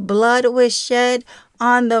his blood was shed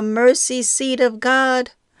on the mercy seat of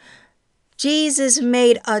God, Jesus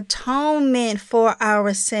made atonement for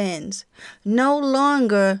our sins. No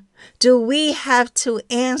longer do we have to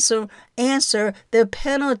answer the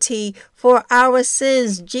penalty for our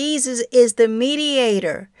sins. Jesus is the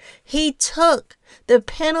mediator. He took the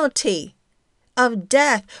penalty of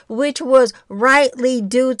death, which was rightly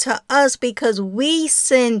due to us because we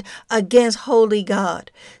sinned against holy God.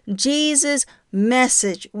 Jesus'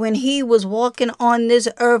 message when he was walking on this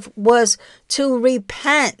earth was to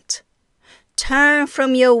repent, turn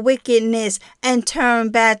from your wickedness, and turn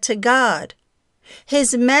back to God.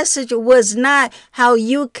 His message was not how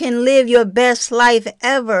you can live your best life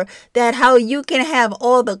ever, that how you can have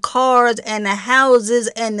all the cars and the houses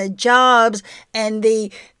and the jobs and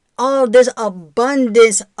all this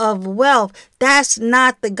abundance of wealth. That's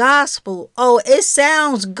not the gospel. Oh, it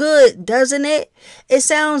sounds good, doesn't it? It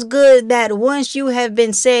sounds good that once you have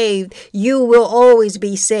been saved, you will always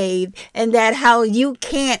be saved, and that how you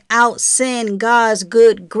can't out-sin God's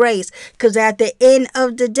good grace, because at the end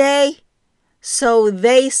of the day, so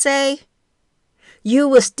they say, you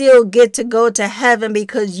will still get to go to heaven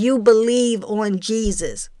because you believe on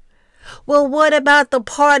Jesus. Well, what about the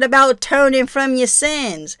part about turning from your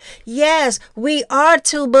sins? Yes, we are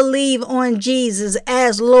to believe on Jesus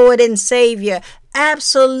as Lord and Savior.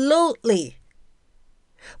 Absolutely.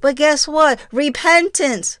 But guess what?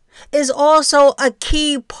 Repentance is also a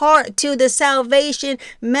key part to the salvation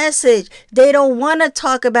message. They don't want to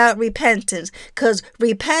talk about repentance because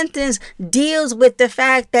repentance deals with the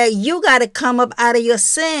fact that you got to come up out of your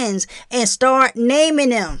sins and start naming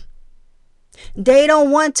them. They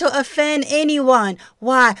don't want to offend anyone.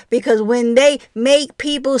 Why? Because when they make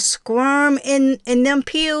people squirm in them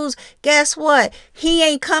pews, guess what? He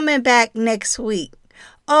ain't coming back next week.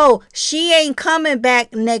 Oh, she ain't coming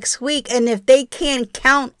back next week. And if they can't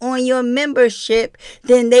count on your membership,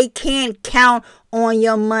 then they can't count on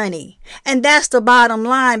your money. And that's the bottom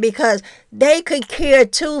line, because they could care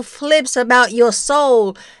two flips about your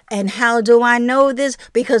soul. And how do I know this?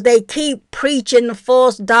 Because they keep preaching the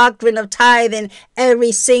false doctrine of tithing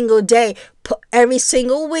every single day, every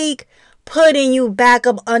single week, putting you back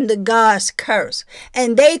up under God's curse.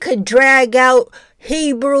 And they could drag out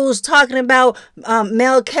Hebrews talking about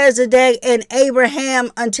Melchizedek and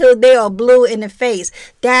Abraham until they are blue in the face.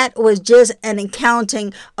 That was just an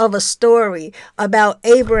accounting of a story about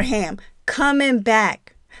Abraham coming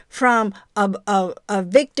back from a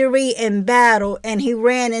victory in battle, and he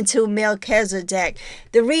ran into Melchizedek.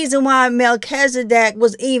 The reason why Melchizedek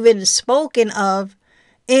was even spoken of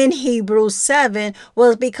in Hebrews 7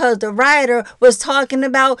 was because the writer was talking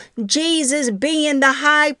about Jesus being the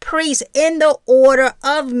high priest in the order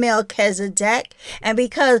of Melchizedek. And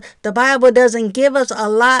because the Bible doesn't give us a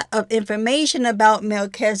lot of information about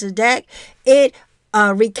Melchizedek, it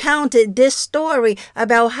recounted this story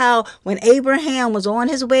about how when Abraham was on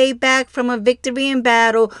his way back from a victory in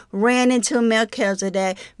battle, ran into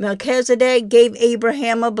Melchizedek. Melchizedek gave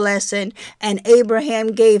Abraham a blessing, and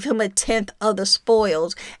Abraham gave him 1/10 of the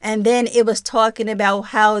spoils. And then it was talking about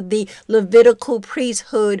how the Levitical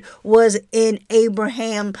priesthood was in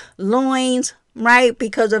Abraham's loins, right?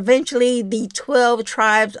 Because eventually the 12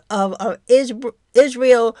 tribes of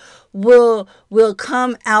Israel will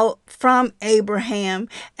come out from Abraham,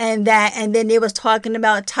 and then it was talking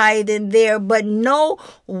about tithing there. But no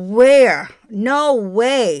way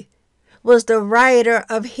was the writer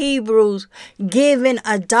of Hebrews given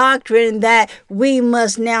a doctrine that we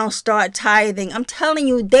must now start tithing. I'm telling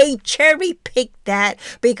you, they cherry picked that,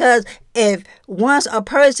 because if once a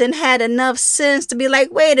person had enough sense to be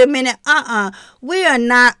like, wait a minute, we are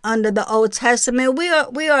not under the Old Testament. We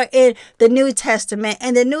are in the New Testament,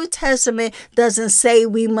 and the New Testament doesn't say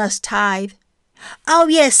we must tithe. Oh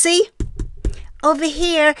yeah, see? Over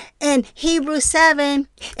here in Hebrews 7,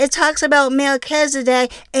 it talks about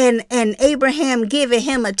Melchizedek and Abraham giving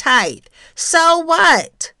him a tithe. So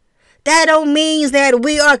what? That don't mean that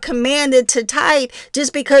we are commanded to tithe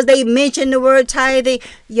just because they mention the word tithing.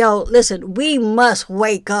 Yo, listen, we must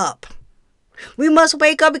wake up. We must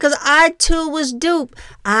wake up, because I too was duped.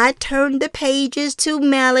 I turned the pages to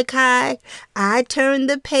Malachi. I turned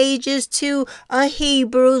the pages to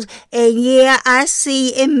Hebrews. And yeah, I see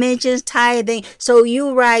it mentions tithing. So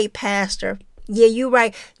you right, Pastor. Yeah, you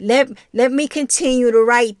right. Let me continue to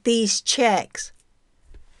write these checks.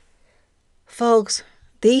 Folks,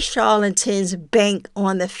 these charlatans bank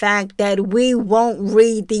on the fact that we won't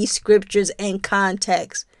read these scriptures in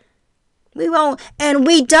context. We won't, and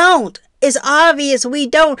we don't. It's obvious we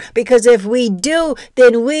don't, because if we do,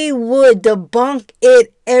 then we would debunk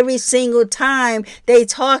it every single time they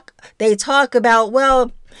talk about,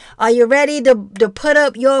 well, are you ready to put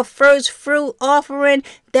up your first fruit offering?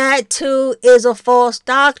 That too is a false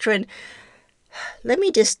doctrine. Let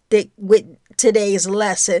me just stick with today's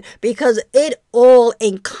lesson, because it all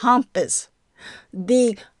encompasses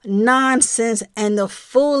the nonsense and the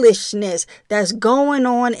foolishness that's going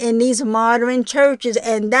on in these modern churches.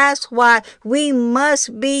 And that's why we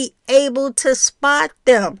must be able to spot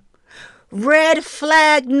them. Red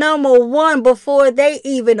flag number 1 before they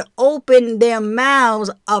even open their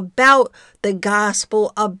mouths about the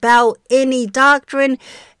gospel, about any doctrine.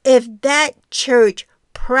 If that church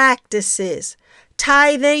practices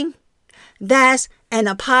tithing, that's an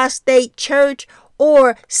apostate church,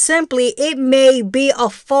 or simply it may be a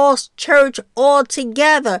false church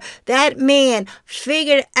altogether. That man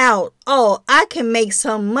figured out, oh, I can make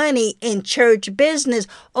some money in church business.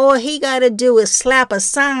 All he got to do is slap a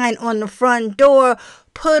sign on the front door,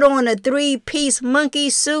 put on a 3-piece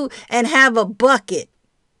monkey suit, and have a bucket.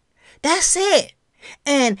 That's it.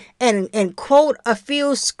 and quote a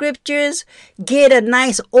few scriptures, get a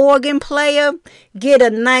nice organ player, get a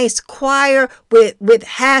nice choir with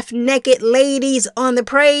half-naked ladies on the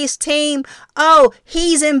praise team. Oh,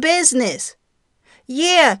 he's in business.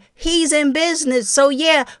 Yeah, he's in business. So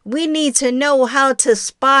yeah, we need to know how to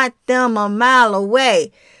spot them a mile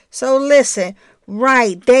away. So listen,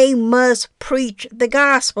 right, they must preach the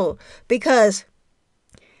gospel, because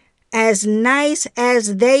as nice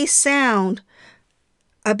as they sound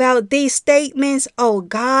about these statements, oh,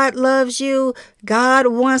 God loves you, God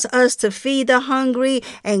wants us to feed the hungry,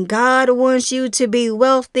 and God wants you to be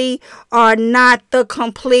wealthy, are not the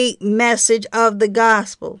complete message of the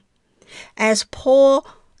gospel. As Paul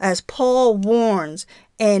warns,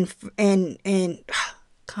 and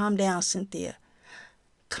calm down, Cynthia.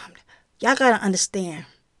 Calm down. Y'all gotta understand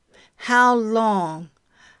how long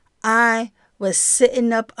I was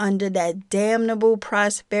sitting up under that damnable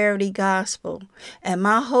prosperity gospel. And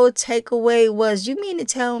my whole takeaway was, you mean to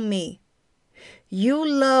tell me you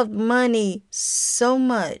loved money so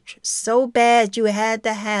much, so bad you had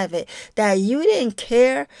to have it, that you didn't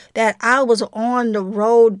care that I was on the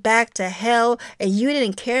road back to hell and you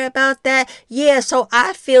didn't care about that? Yeah, so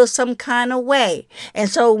I feel some kind of way. And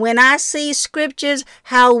so when I see scriptures,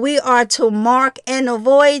 how we are to mark and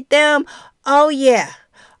avoid them, oh yeah.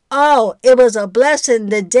 Oh, it was a blessing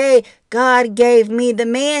the day God gave me the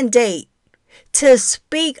mandate to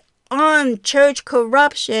speak on church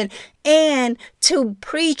corruption and to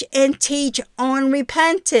preach and teach on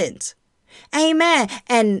repentance. Amen.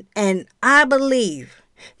 And I believe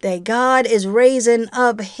that God is raising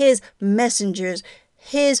up his messengers,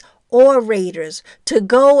 his orators, to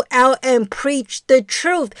go out and preach the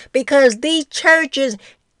truth, because these churches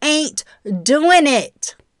ain't doing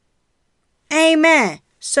it. Amen.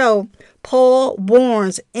 So Paul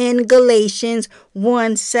warns in Galatians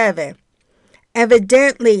 1:7.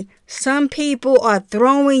 Evidently, some people are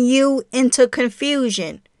throwing you into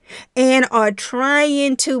confusion and are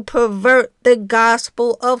trying to pervert the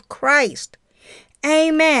gospel of Christ.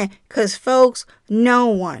 Amen. Because folks, no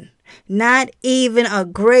one, not even a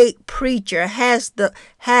great preacher, has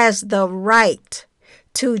the right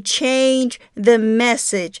to change the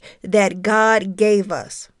message that God gave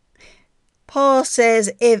us. Paul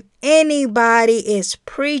says, if anybody is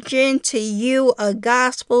preaching to you a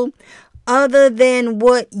gospel other than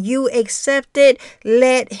what you accepted,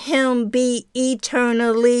 let him be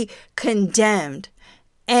eternally condemned.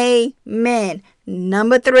 Amen.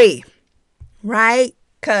 Number 3, right?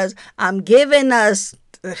 Because I'm giving us,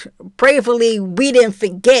 prayerfully, we didn't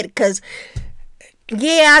forget, because,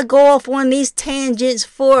 yeah, I go off on these tangents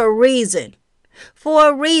for a reason.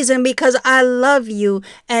 Because I love you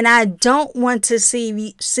and I don't want to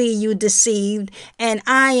see you deceived, and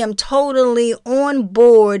I am totally on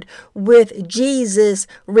board with Jesus'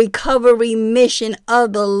 recovery mission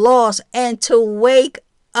of the lost, and to wake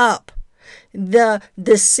up the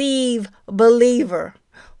deceived believer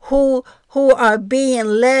who are being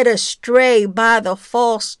led astray by the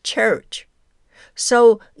false church.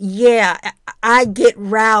 So yeah, I get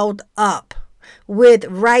riled up with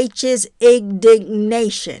righteous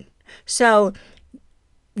indignation. So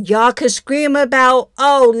y'all could scream about,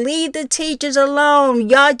 oh, leave the teachers alone,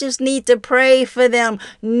 y'all just need to pray for them.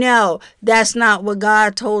 No, that's not what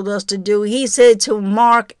God told us to do. He said to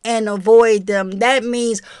mark and avoid them. That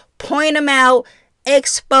means point them out,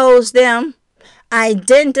 expose them,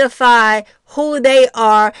 identify who they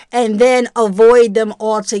are, and then avoid them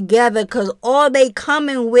altogether, because all they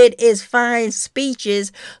coming with is fine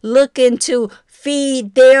speeches, looking to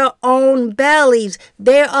feed their own bellies.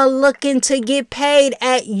 They are looking to get paid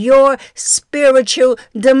at your spiritual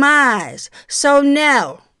demise. So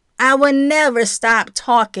no, I will never stop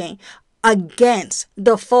talking against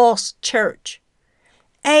the false church.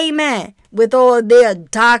 Amen. With all their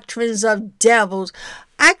doctrines of devils,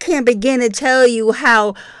 I can't begin to tell you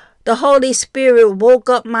how the Holy Spirit woke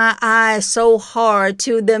up my eyes so hard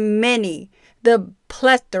to the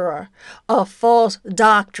plethora of false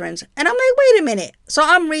doctrines. And I'm like, wait a minute. So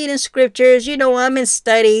I'm reading scriptures, I'm in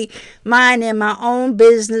study, minding my own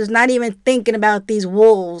business, not even thinking about these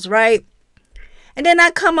wolves, right? And then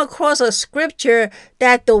I come across a scripture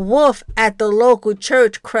that the wolf at the local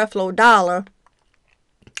church, Creflo Dollar,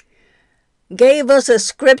 gave us a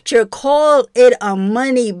scripture, called it a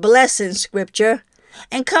money blessing scripture.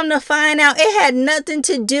 And come to find out, it had nothing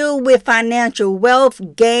to do with financial wealth,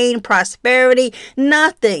 gain, prosperity,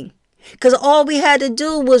 nothing. Because all we had to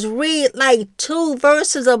do was read like 2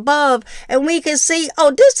 verses above, and we could see,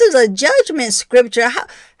 oh, this is a judgment scripture.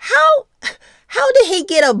 How did he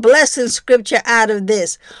get a blessing scripture out of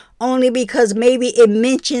this? only because maybe it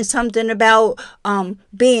mentions something about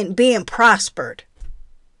being prospered.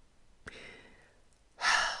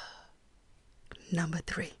 Number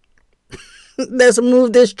 3. Let's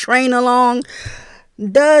move this train along.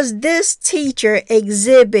 Does this teacher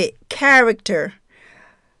exhibit character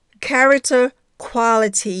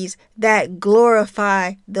qualities that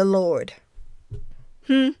glorify the Lord?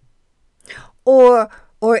 Or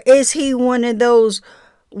is he one of those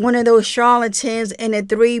charlatans in a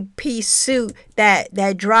 3-piece suit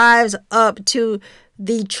that drives up to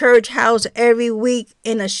the church house every week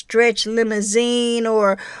in a stretch limousine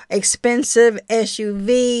or expensive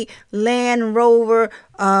SUV, Land Rover,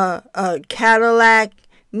 Cadillac?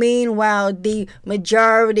 Meanwhile, the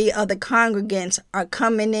majority of the congregants are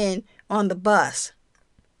coming in on the bus.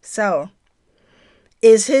 So,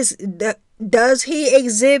 does he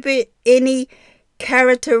exhibit any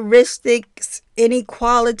characteristics, any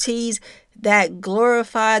qualities that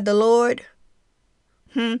glorify the Lord?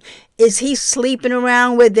 Is he sleeping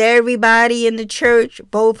around with everybody in the church,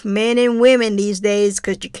 both men and women these days,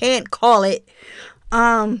 because you can't call it?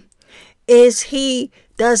 Does he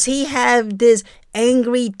have this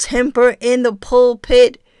angry temper in the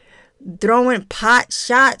pulpit, throwing pot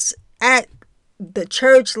shots at the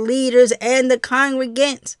church leaders and the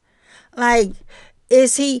congregants? Like,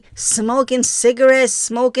 is he smoking cigarettes,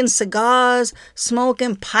 smoking cigars,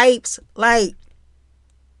 smoking pipes? Like,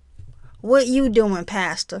 what you doing,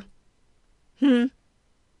 Pastor?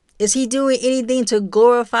 Is he doing anything to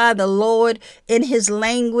glorify the Lord in his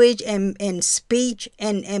language and speech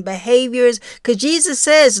and behaviors? Because Jesus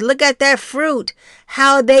says, look at that fruit,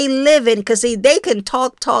 how they living. Because see, they can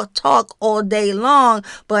talk all day long,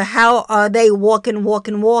 but how are they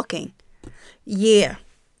walking? Yeah.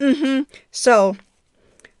 So,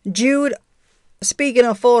 Jude, speaking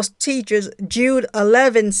of false teachers, Jude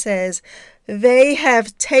 11 says, they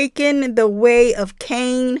have taken the way of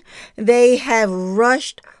Cain. They have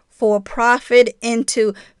rushed for profit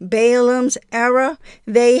into Balaam's error.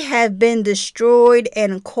 They have been destroyed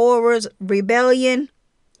in Korah's rebellion.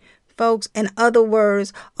 Folks, in other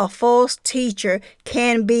words, a false teacher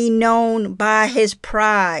can be known by his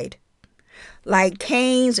pride. Like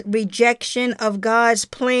Cain's rejection of God's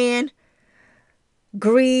plan,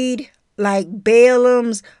 greed, like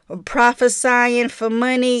Balaam's prophesying for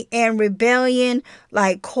money, and rebellion,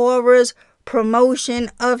 like Korah's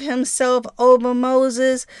promotion of himself over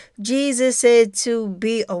Moses. Jesus said to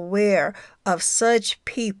be aware of such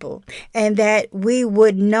people and that we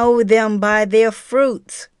would know them by their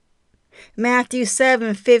fruits. Matthew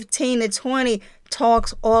 7:15-20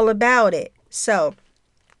 talks all about it. So,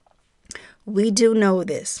 we do know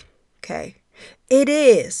this, okay? It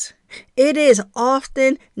is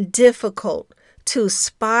often difficult to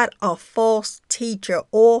spot a false teacher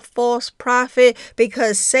or false prophet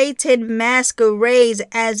because Satan masquerades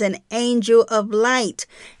as an angel of light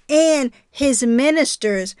and his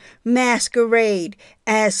ministers masquerade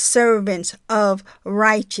as servants of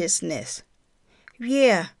righteousness.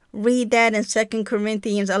 Yeah, read that in 2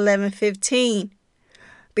 Corinthians 11:15.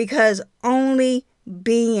 Because only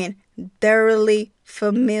being thoroughly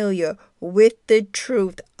familiar with the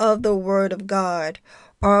truth of the Word of God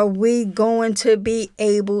are we going to be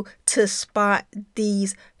able to spot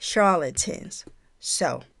these charlatans.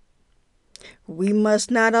 So, we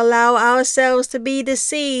must not allow ourselves to be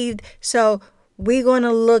deceived. So, we're going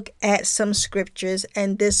to look at some scriptures,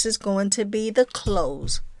 and this is going to be the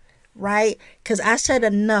close, right? Because I said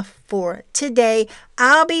enough for today.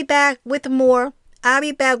 I'll be back with more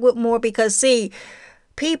because, see,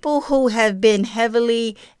 people who have been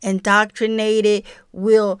heavily indoctrinated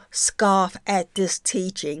will scoff at this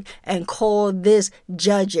teaching and call this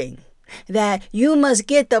judging. That you must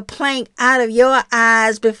get the plank out of your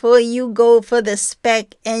eyes before you go for the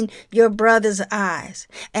speck in your brother's eyes.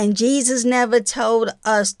 And Jesus never told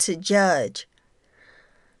us to judge.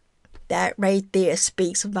 That right there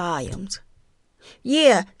speaks volumes.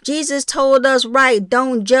 Yeah, Jesus told us, right,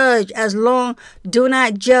 don't judge do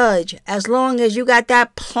not judge. As long as you got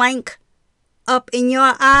that plank up in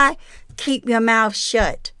your eye, keep your mouth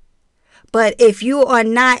shut. But if you are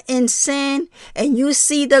not in sin and you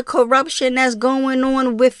see the corruption that's going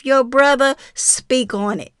on with your brother, speak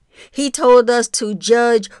on it. He told us to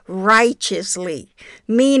judge righteously,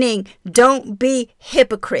 meaning don't be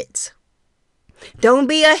hypocrites. Don't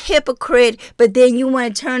be a hypocrite, but then you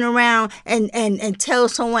want to turn around and tell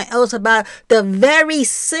someone else about the very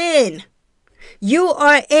sin you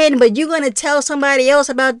are in, but you're going to tell somebody else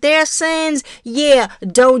about their sins. Yeah,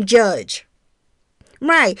 don't judge.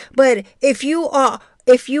 Right. But if you are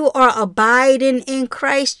abiding in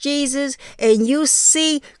Christ Jesus and you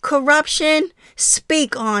see corruption,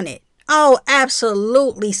 Speak on it. Oh,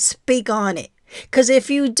 absolutely speak on it. Because if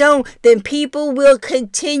you don't, then people will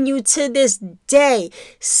continue to this day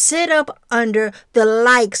sit up under the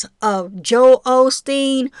likes of Joel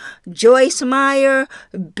Osteen, Joyce Meyer,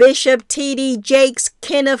 Bishop T.D. Jakes,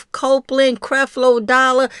 Kenneth Copeland, Creflo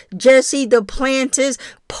Dollar, Jesse Duplantis,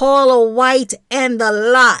 Paula White, and the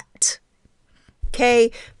lot.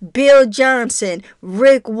 Okay, Bill Johnson,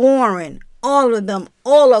 Rick Warren, all of them,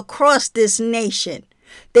 all across this nation.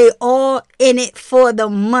 They all in it for the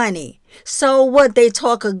money. So what? They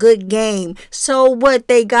talk a good game. So what?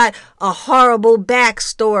 They got a horrible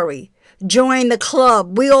backstory. Join the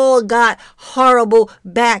club. We all got horrible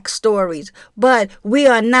backstories, but we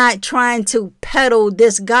are not trying to peddle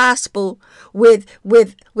this gospel with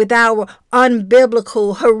our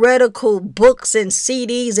unbiblical, heretical books and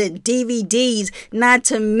CDs and DVDs, not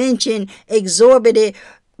to mention exorbitant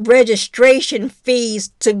registration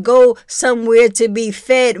fees to go somewhere to be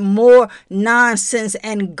fed more nonsense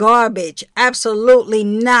and garbage. Absolutely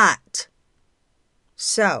not.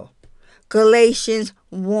 So, Galatians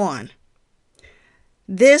 1.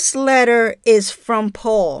 This letter is from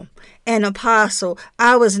Paul, an apostle.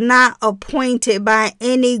 I was not appointed by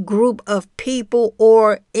any group of people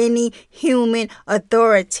or any human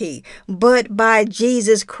authority, but by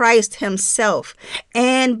Jesus Christ himself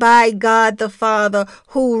and by God the Father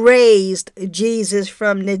who raised Jesus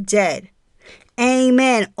from the dead.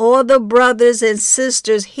 Amen. All the brothers and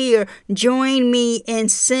sisters here, join me in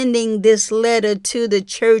sending this letter to the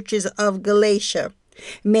churches of Galatia.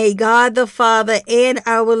 May God the Father and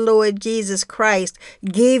our Lord Jesus Christ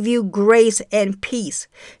give you grace and peace.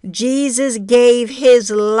 Jesus gave his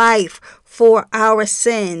life for our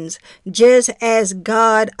sins, just as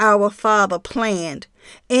God our Father planned,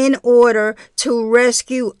 in order to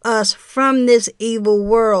rescue us from this evil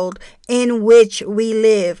world in which we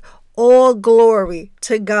live. All glory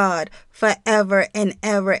to God forever and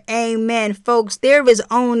ever. Amen. Folks, there is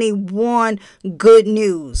only one good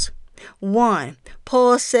news. 1.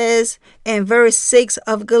 Paul says in verse 6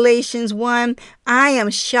 of Galatians 1, I am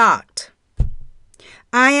shocked.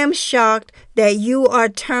 I am shocked that you are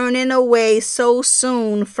turning away so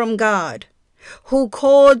soon from God, who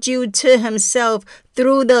called you to himself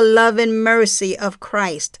through the loving mercy of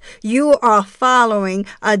Christ. You are following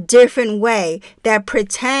a different way that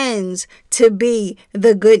pretends to be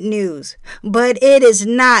the good news, but it is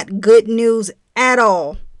not good news at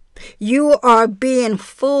all. You are being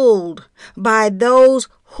fooled by those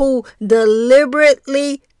who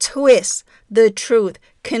deliberately twist the truth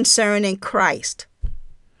concerning Christ.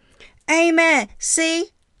 Amen.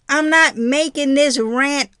 See, I'm not making this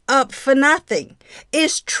rant up for nothing.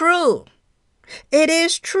 It's true. It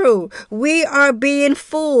is true. We are being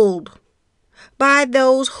fooled by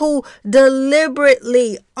those who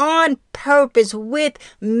deliberately, on purpose, with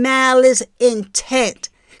malice intent,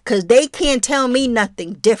 because they can't tell me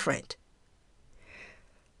nothing different,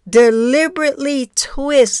 deliberately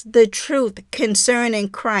twist the truth concerning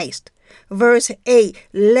Christ. Verse 8,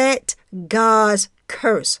 let God's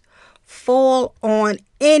curse fall on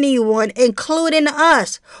anyone, including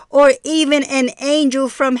us, or even an angel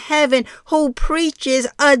from heaven who preaches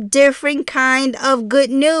a different kind of good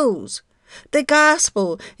news, the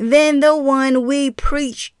gospel, than the one we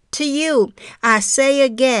preach to you. I say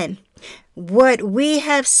again, what we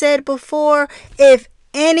have said before, if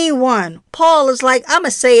anyone, Paul is like, I'm going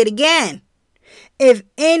to say it again. If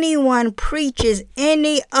anyone preaches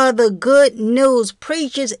any other good news,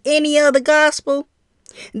 preaches any other gospel,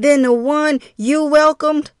 then the one you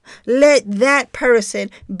welcomed, let that person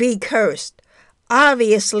be cursed.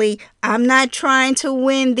 Obviously, I'm not trying to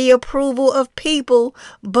win the approval of people,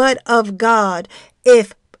 but of God.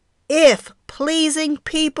 If pleasing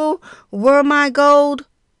people were my goal,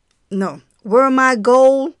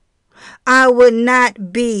 I would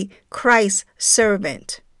not be Christ's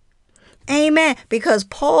servant. Amen. Because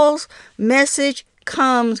Paul's message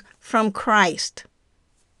comes from Christ.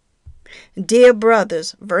 Dear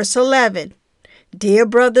brothers, verse 11. Dear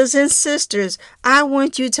brothers and sisters, I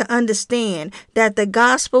want you to understand that the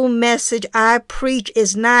gospel message I preach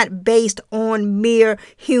is not based on mere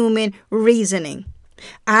human reasoning.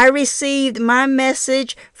 I received my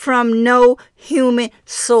message from no human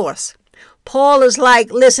source. Paul is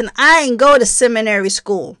like, listen, I ain't go to seminary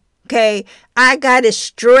school, okay? I got it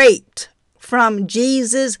straight from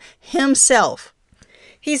Jesus himself.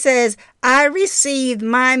 He says, I received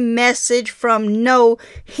my message from no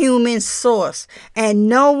human source, and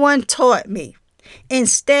no one taught me.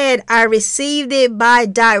 Instead, I received it by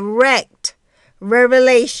direct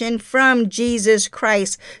revelation from Jesus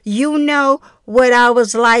Christ. You know what I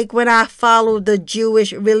was like when I followed the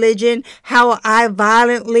Jewish religion, how I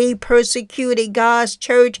violently persecuted God's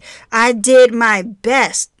church. I did my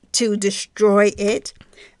best to destroy it.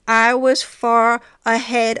 I was far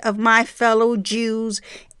ahead of my fellow Jews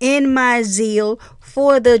in my zeal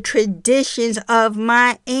for the traditions of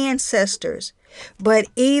my ancestors. But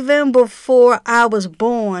even before I was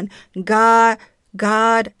born, God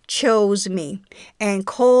chose me and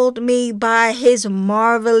called me by his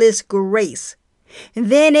marvelous grace.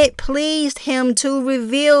 Then it pleased him to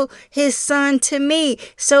reveal his Son to me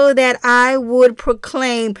so that I would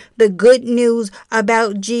proclaim the good news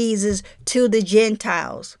about Jesus to the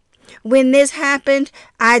Gentiles. When this happened,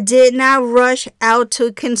 I did not rush out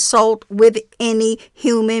to consult with any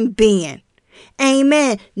human being.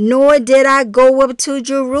 Amen. Nor did I go up to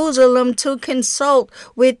Jerusalem to consult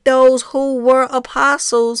with those who were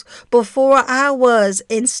apostles before I was.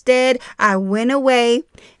 Instead, I went away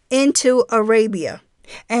into Arabia.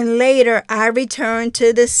 And later I returned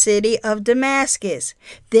to the city of Damascus.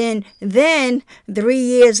 Then 3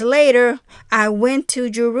 years later, I went to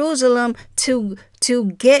Jerusalem to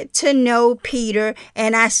get to know Peter,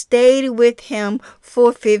 and I stayed with him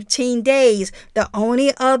for 15 days. The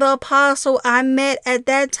only other apostle I met at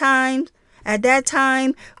that time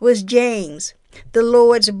was James, the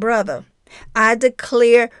Lord's brother. I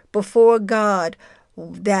declare before God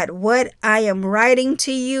that what I am writing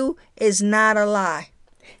to you is not a lie.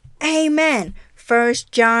 Amen. 1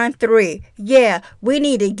 John 3. Yeah, we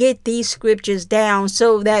need to get these scriptures down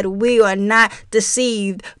so that we are not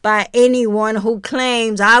deceived by anyone who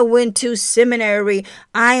claims I went to seminary.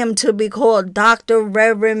 I am to be called Dr.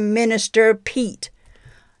 Reverend Minister Pete.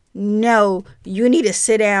 No, you need to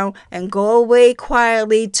sit down and go away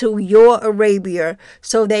quietly to your Arabia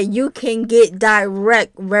so that you can get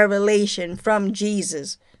direct revelation from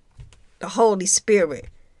Jesus, the Holy Spirit,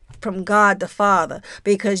 from God the Father,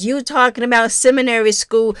 because you talking about seminary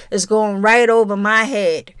school is going right over my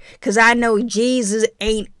head, because I know Jesus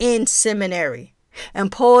ain't in seminary.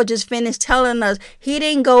 And Paul just finished telling us he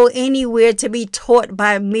didn't go anywhere to be taught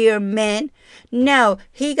by mere men. No,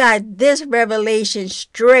 he got this revelation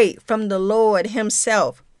straight from the Lord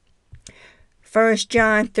himself. 1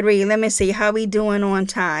 John 3. Let me see how we doing on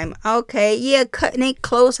time. Okay, yeah, cutting it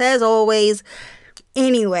close as always.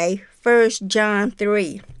 Anyway, 1 John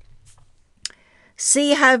 3.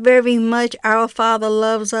 See how very much our Father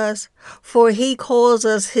loves us, for he calls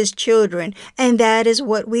us his children, and that is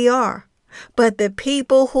what we are. But the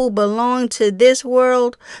people who belong to this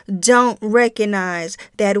world don't recognize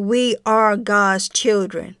that we are God's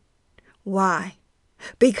children. Why?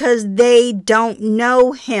 Because they don't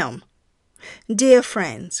know him. Dear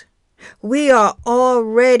friends, we are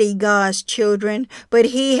already God's children, but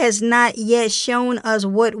he has not yet shown us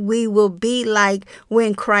what we will be like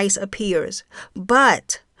when Christ appears.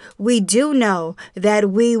 But we do know that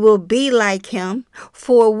we will be like him,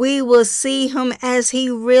 for we will see him as he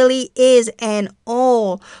really is, and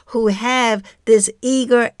all who have this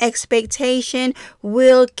eager expectation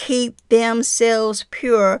will keep themselves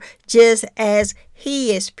pure, just as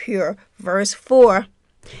he is pure. Verse 4.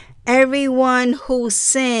 Everyone who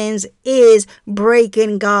sins is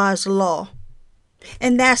breaking God's law.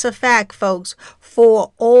 And that's a fact, folks.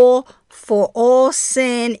 For all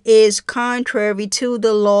sin is contrary to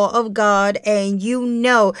the law of God, and you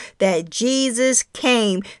know that Jesus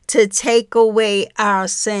came to take away our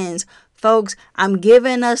sins. Folks, I'm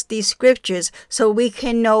giving us these scriptures so we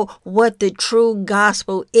can know what the true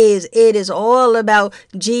gospel is. It is all about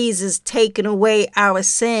Jesus taking away our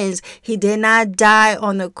sins. He did not die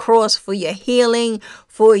on the cross for your healing,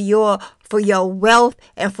 for your wealth,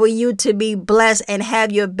 and for you to be blessed and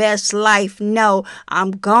have your best life. No,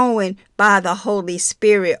 I'm going by the Holy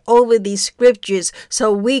Spirit over these scriptures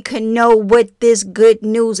so we can know what this good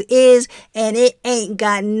news is, and it ain't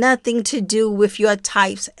got nothing to do with your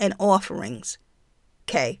tithes and offerings.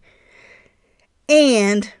 Okay.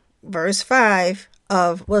 And verse 5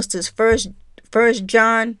 of what's this? First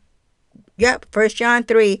John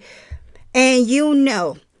 3. And you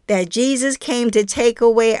know that Jesus came to take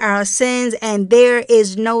away our sins, and there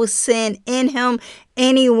is no sin in him.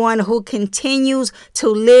 Anyone who continues to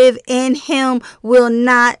live in him will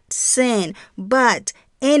not sin. But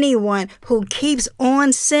anyone who keeps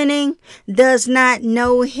on sinning does not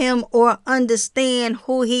know him or understand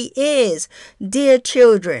who he is. Dear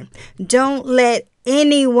children, don't let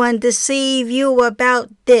anyone deceive you about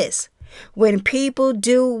this. When people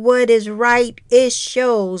do what is right, it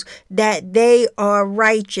shows that they are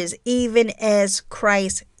righteous, even as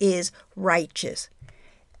Christ is righteous.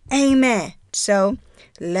 Amen. So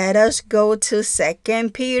let us go to 2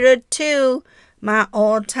 Peter 2, my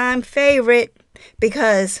all-time favorite,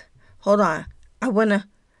 because hold on. I want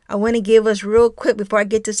to give us real quick before I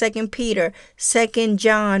get to 2 Peter, 2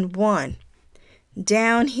 John 1.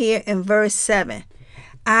 Down here in verse 7.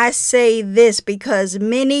 I say this because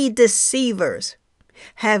many deceivers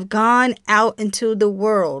have gone out into the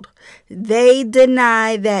world. They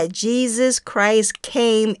deny that Jesus Christ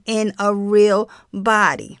came in a real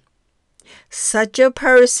body. Such a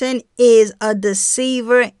person is a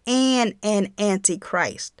deceiver and an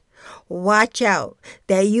antichrist. Watch out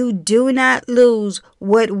that you do not lose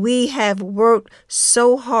what we have worked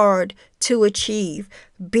so hard to achieve.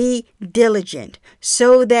 Be diligent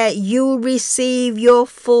so that you receive your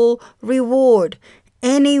full reward.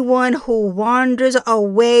 Anyone who wanders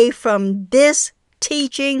away from this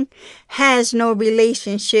teaching has no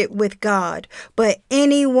relationship with God, but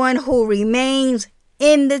anyone who remains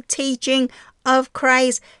in the teaching of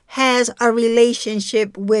Christ has a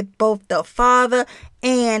relationship with both the Father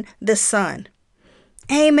and the Son.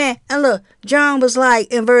 Amen. And look, John was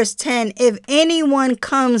like in verse 10, if anyone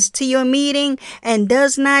comes to your meeting and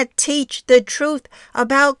does not teach the truth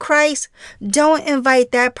about Christ, don't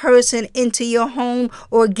invite that person into your home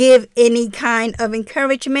or give any kind of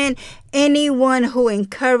encouragement. Anyone who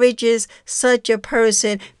encourages such a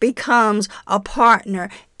person becomes a partner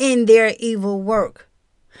in their evil work.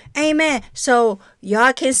 Amen. So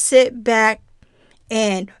y'all can sit back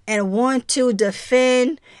and want to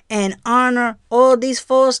defend and honor all these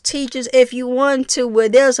false teachers if you want to, where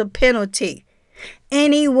there's a penalty.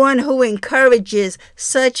 Anyone who encourages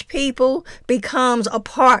such people becomes a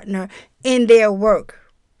partner in their work.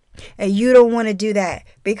 And you don't want to do that,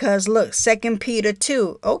 because look, 2 Peter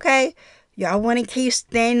 2, okay? Y'all want to keep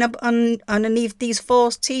standing up underneath these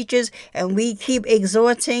false teachers, and we keep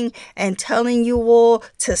exhorting and telling you all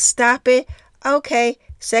to stop it? Okay,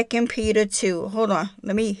 2 Peter 2. Hold on.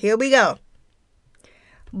 Here we go.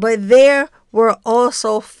 But there were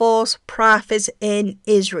also false prophets in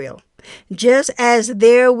Israel, just as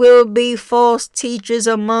there will be false teachers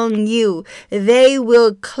among you. They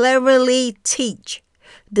will cleverly teach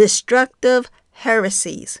destructive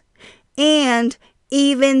heresies and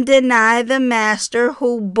even deny the master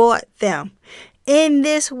who bought them. In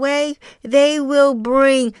this way, they will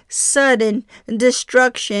bring sudden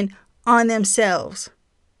destruction on themselves.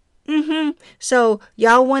 So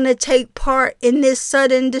y'all want to take part in this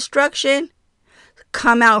sudden destruction?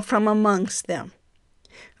 Come out from amongst them.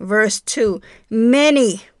 Verse 2,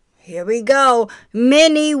 here we go.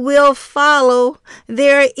 Many will follow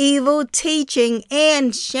their evil teaching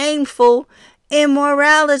and shameful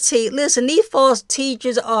immorality. Listen, these false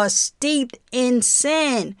teachers are steeped in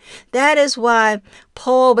sin. That is why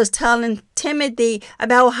Paul was telling Timothy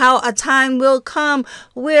about how a time will come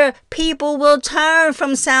where people will turn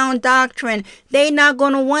from sound doctrine. They're not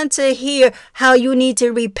going to want to hear how you need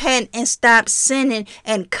to repent and stop sinning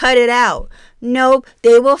and cut it out. Nope,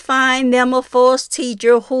 they will find them a false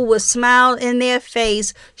teacher who will smile in their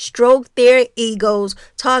face, stroke their egos,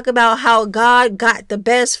 talk about how God got the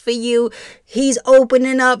best for you. He's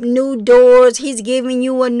opening up new doors. He's giving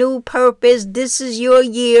you a new purpose. This is your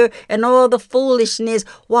year, and all the foolishness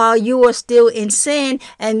while you are still in sin,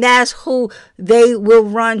 and that's who they will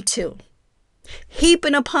run to.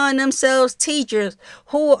 Heaping upon themselves teachers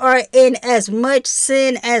who are in as much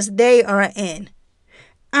sin as they are in.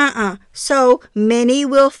 So many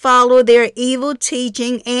will follow their evil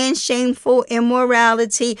teaching and shameful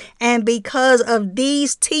immorality. And because of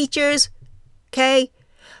these teachers, okay,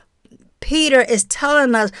 Peter is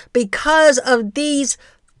telling us, because of these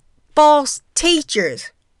false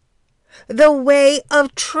teachers, the way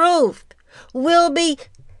of truth will be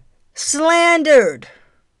slandered.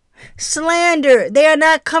 They are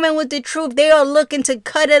not coming with the truth. They are looking to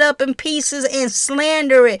cut it up in pieces and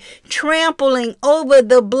slander it, trampling over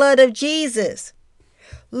the blood of Jesus.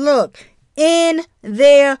 Look, in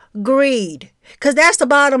their greed, because that's the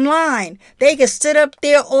bottom line. They can sit up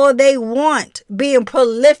there all they want, being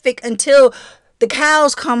prolific until the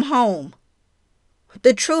cows come home.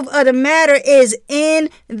 The truth of the matter is, in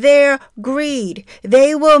their greed,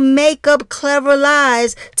 they will make up clever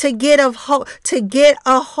lies to get a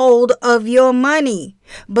hold of your money.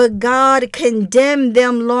 But God condemned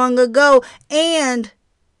them long ago, and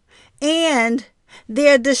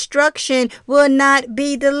their destruction will not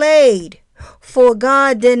be delayed. For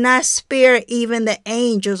God did not spare even the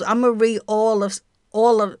angels. I'm going to read all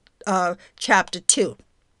of chapter 2.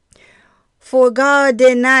 For God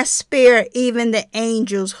did not spare even the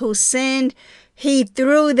angels who sinned. He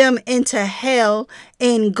threw them into hell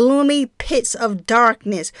in gloomy pits of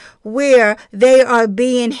darkness, where they are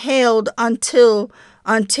being held until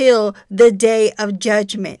the day of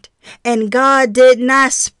judgment. And God did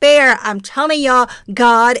not spare. I'm telling y'all,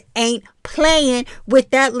 God ain't playing with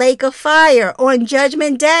that lake of fire on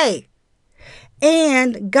Judgment Day.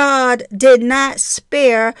 And God did not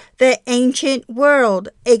spare the ancient world,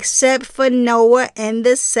 except for Noah and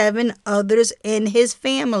the 7 others in his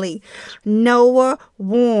family. Noah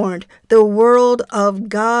warned the world of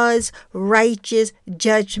God's righteous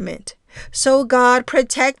judgment. So God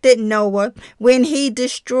protected Noah when he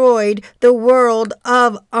destroyed the world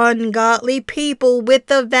of ungodly people with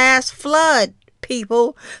the vast flood.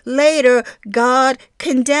 People later, God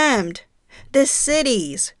condemned the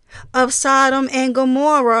cities of Sodom and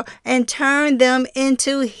Gomorrah and turned them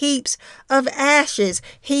into heaps of ashes.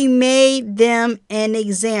 He made them an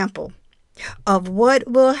example of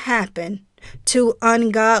what will happen to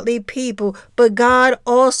ungodly people. But God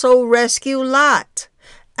also rescued Lot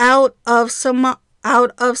out of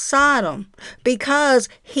Sodom, because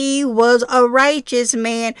he was a righteous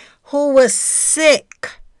man who was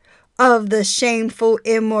sick of the shameful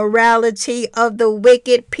immorality of the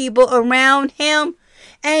wicked people around him.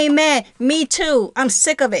 Amen. Me too. I'm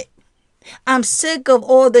sick of it. I'm sick of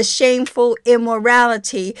all the shameful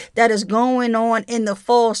immorality that is going on in the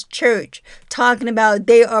false church, talking about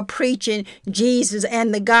they are preaching Jesus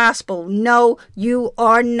and the gospel. No, you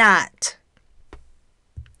are not.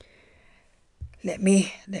 Let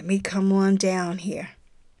me come on down here.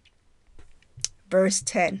 Verse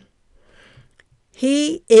 10.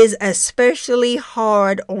 He is especially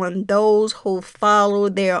hard on those who follow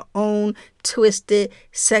their own twisted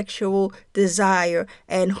sexual desire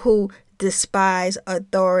and who despise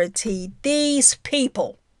authority. These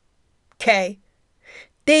people, okay?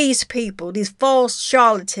 These people, these false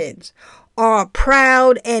charlatans, are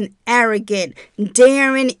proud and arrogant,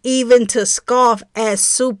 daring even to scoff at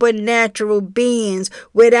supernatural beings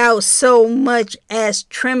without so much as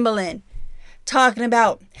trembling. Talking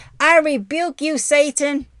about, I rebuke you,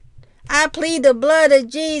 Satan. I plead the blood of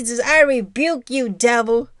Jesus. I rebuke you,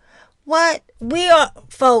 devil. What? We are,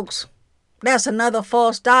 folks, that's another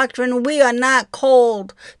false doctrine. We are not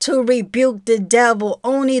called to rebuke the devil,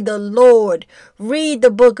 only the Lord. Read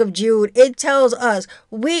the book of Jude. It tells us,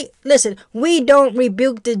 we don't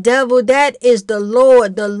rebuke the devil. That is the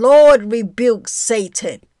Lord. The Lord rebukes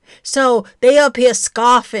Satan. So they up here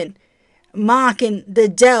scoffing, mocking the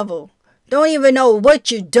devil. Don't even know what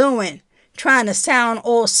you're doing, trying to sound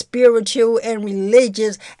all spiritual and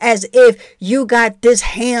religious as if you got this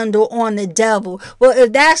handle on the devil. Well,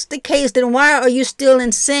 if that's the case, then why are you still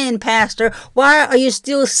in sin, Pastor? Why are you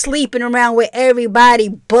still sleeping around with everybody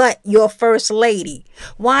but your first lady?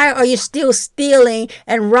 Why are you still stealing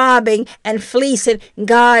and robbing and fleecing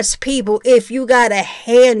God's people if you got a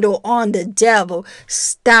handle on the devil?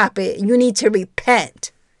 Stop it. You need to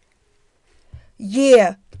repent.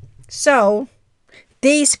 Yeah. So,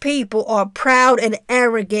 these people are proud and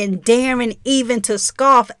arrogant, daring even to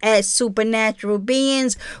scoff at supernatural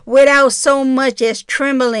beings without so much as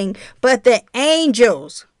trembling. But the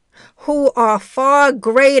angels, who are far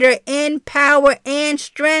greater in power and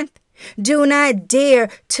strength, do not dare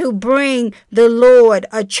to bring the Lord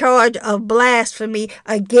a charge of blasphemy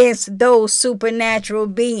against those supernatural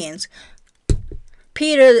beings.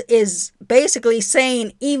 Peter is basically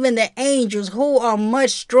saying even the angels, who are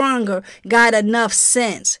much stronger, got enough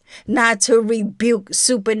sense not to rebuke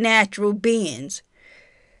supernatural beings.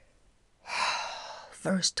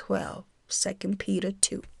 Verse 12, 2 Peter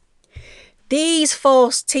 2. These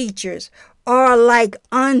false teachers are like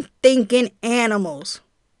unthinking animals,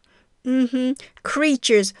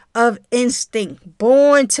 creatures of instinct,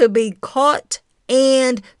 born to be caught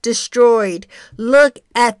and destroyed. Look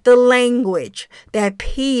at the language that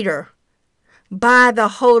Peter, by the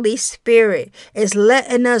Holy Spirit, is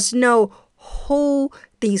letting us know who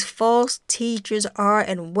these false teachers are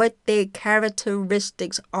and what their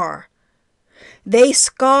characteristics are. They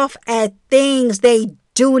scoff at things they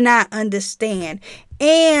do not understand.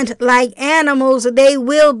 And like animals, they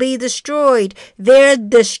will be destroyed. Their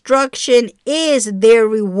destruction is their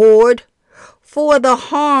reward for the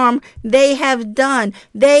harm they have done.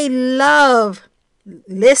 They love,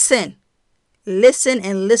 listen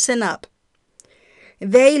and listen up.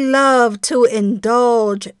 They love to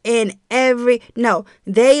indulge in evil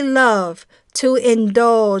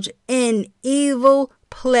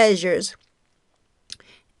pleasures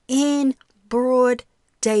in broad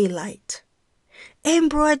daylight. In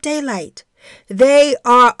broad daylight. They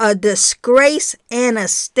are a disgrace and a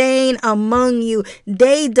stain among you.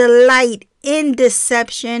 They delight in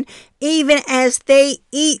deception, even as they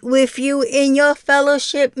eat with you in your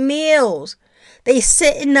fellowship meals. They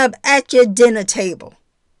sitting up at your dinner table,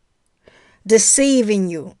 deceiving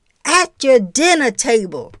you at your dinner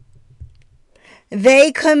table.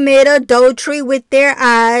 They commit adultery with their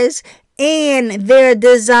eyes, and their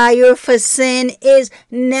desire for sin is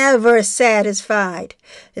never satisfied.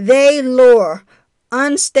 They lure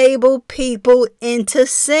unstable people into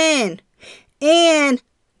sin. And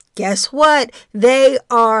guess what? They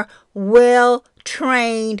are well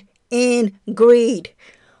trained in greed.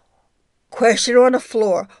 Question on the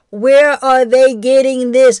floor. Where are they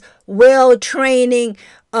getting this well training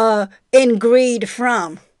in greed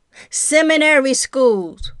from? Seminary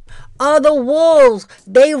schools. Other wolves,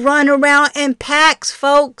 they run around in packs,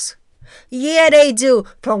 folks. Yeah, they do.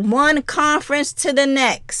 From one conference to the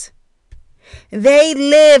next. They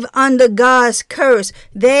live under God's curse.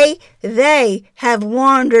 They have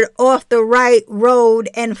wandered off the right road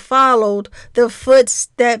and followed the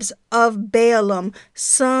footsteps of Balaam,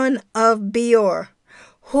 son of Beor,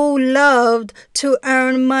 who loved to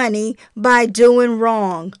earn money by doing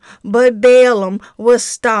wrong. But Balaam was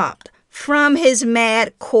stopped from his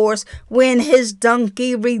mad course when his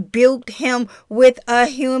donkey rebuked him with a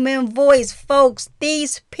human voice. Folks,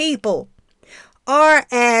 these people are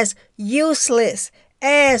as useless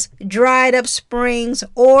as dried up springs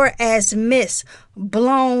or as mist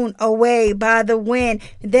blown away by the wind.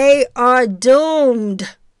 They are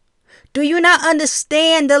doomed. Do you not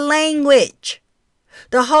understand the language?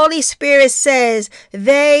 The Holy Spirit says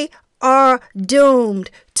they are doomed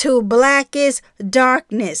to blackest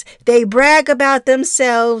darkness. They brag about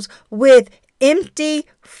themselves with empty,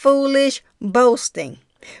 foolish boasting,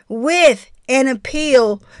 with an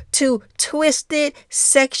appeal to twisted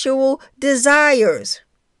sexual desires.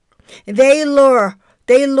 They lure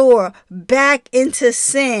back into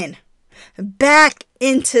sin, back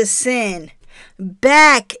into sin,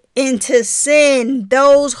 back into sin.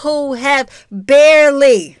 Those who have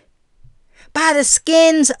barely, by the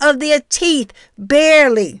skins of their teeth,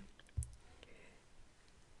 barely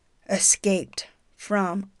escaped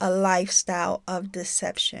from a lifestyle of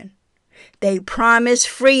deception. They promise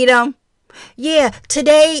freedom. Yeah,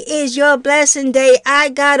 today is your blessing day. I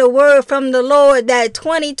got a word from the Lord that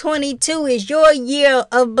 2022 is your year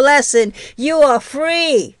of blessing. You are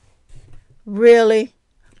free. Really?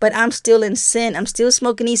 But I'm still in sin. I'm still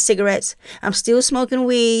smoking these cigarettes. I'm still smoking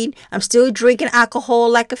weed. I'm still drinking alcohol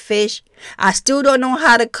like a fish. I still don't know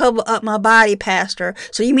how to cover up my body, Pastor.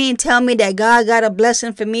 So you mean tell me that God got a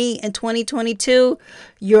blessing for me in 2022?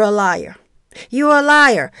 You're a liar. You're a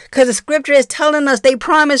liar, because the scripture is telling us they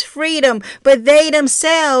promise freedom, but they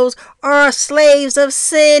themselves are slaves of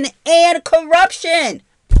sin and corruption.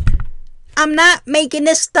 I'm not making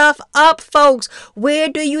this stuff up, folks. Where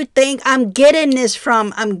do you think I'm getting this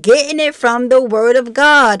from? I'm getting it from the Word of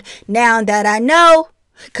God. Now that I know,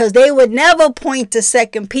 because they would never point to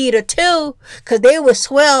 2 Peter 2, because they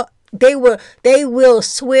will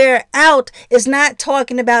swear out it's not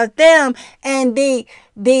talking about them. And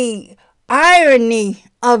the irony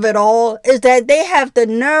of it all is that they have the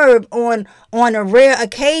nerve on a rare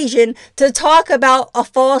occasion to talk about a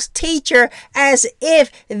false teacher as if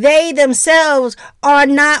they themselves are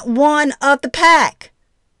not one of the pack.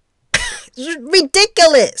 It's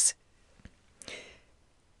ridiculous.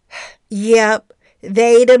 Yep,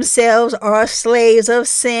 they themselves are slaves of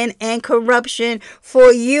sin and corruption,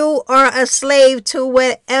 for you are a slave to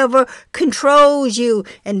whatever controls you.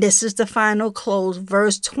 And this is the final close,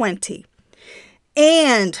 verse 20.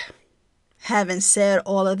 And having said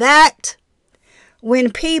all of that,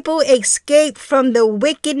 when people escape from the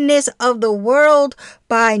wickedness of the world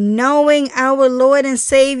by knowing our Lord and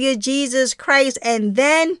Savior Jesus Christ, and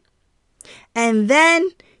then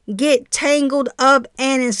get tangled up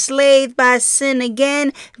and enslaved by sin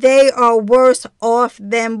again, they are worse off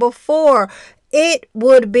than before. It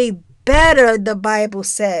would be better, the Bible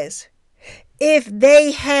says, if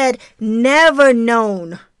they had never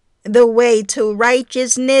known the way to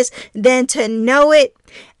righteousness than to know it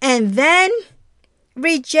and then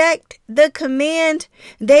reject the command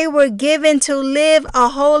they were given to live a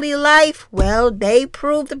holy life. Well, they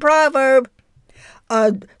proved the proverb.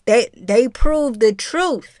 They proved the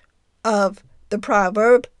truth of the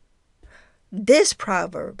proverb. This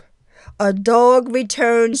proverb: a dog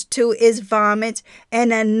returns to its vomit,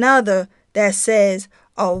 and another that says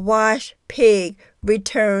a washed pig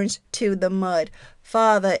returns to the mud.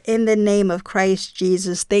 Father, in the name of Christ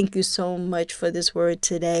Jesus, thank you so much for this word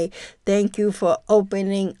today. Thank you for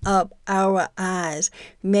opening up our eyes.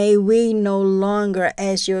 May we no longer,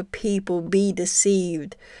 as your people, be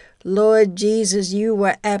deceived Lord Jesus, you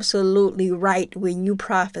were absolutely right when you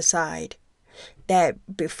prophesied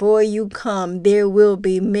that before you come, there will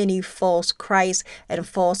be many false Christs and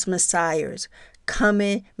false messiahs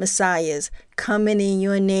coming in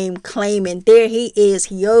your name, claiming there he is,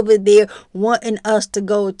 he over there wanting us to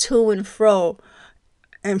go to and fro,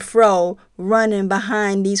 running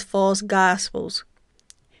behind these false gospels.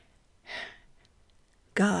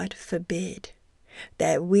 God forbid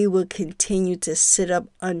that we will continue to sit up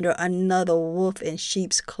under another wolf in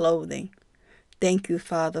sheep's clothing. Thank you,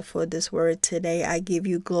 Father, for this word today. I give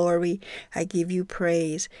you glory. I give you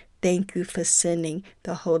praise. Thank you for sending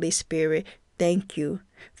the Holy Spirit. Thank you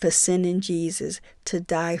for sending Jesus to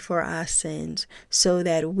die for our sins so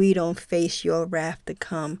that we don't face your wrath to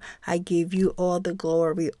come. I give you all the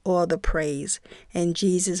glory, all the praise. In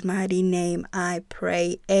Jesus' mighty name I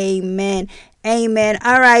pray. Amen. Amen.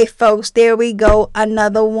 All right, folks, there we go.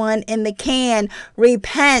 Another one in the can.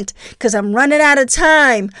 Repent, because I'm running out of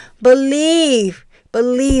time. Believe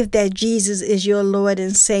that Jesus is your Lord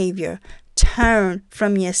and Savior. Turn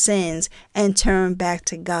from your sins and turn back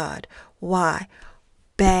to God. Why?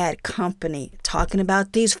 Bad company. Talking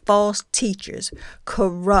about these false teachers.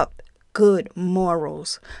 Corrupt good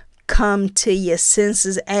morals. Come to your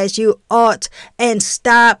senses as you ought and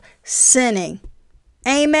stop sinning.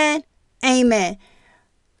 Amen. Amen.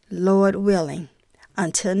 Lord willing,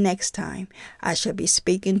 until next time, I shall be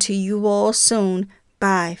speaking to you all soon.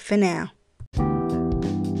 Bye for now.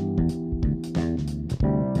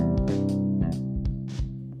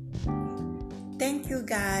 Thank you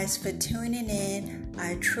guys for tuning in.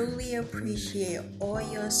 I truly appreciate all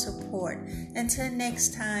your support. Until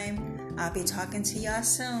next time, I'll be talking to y'all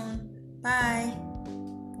soon. Bye.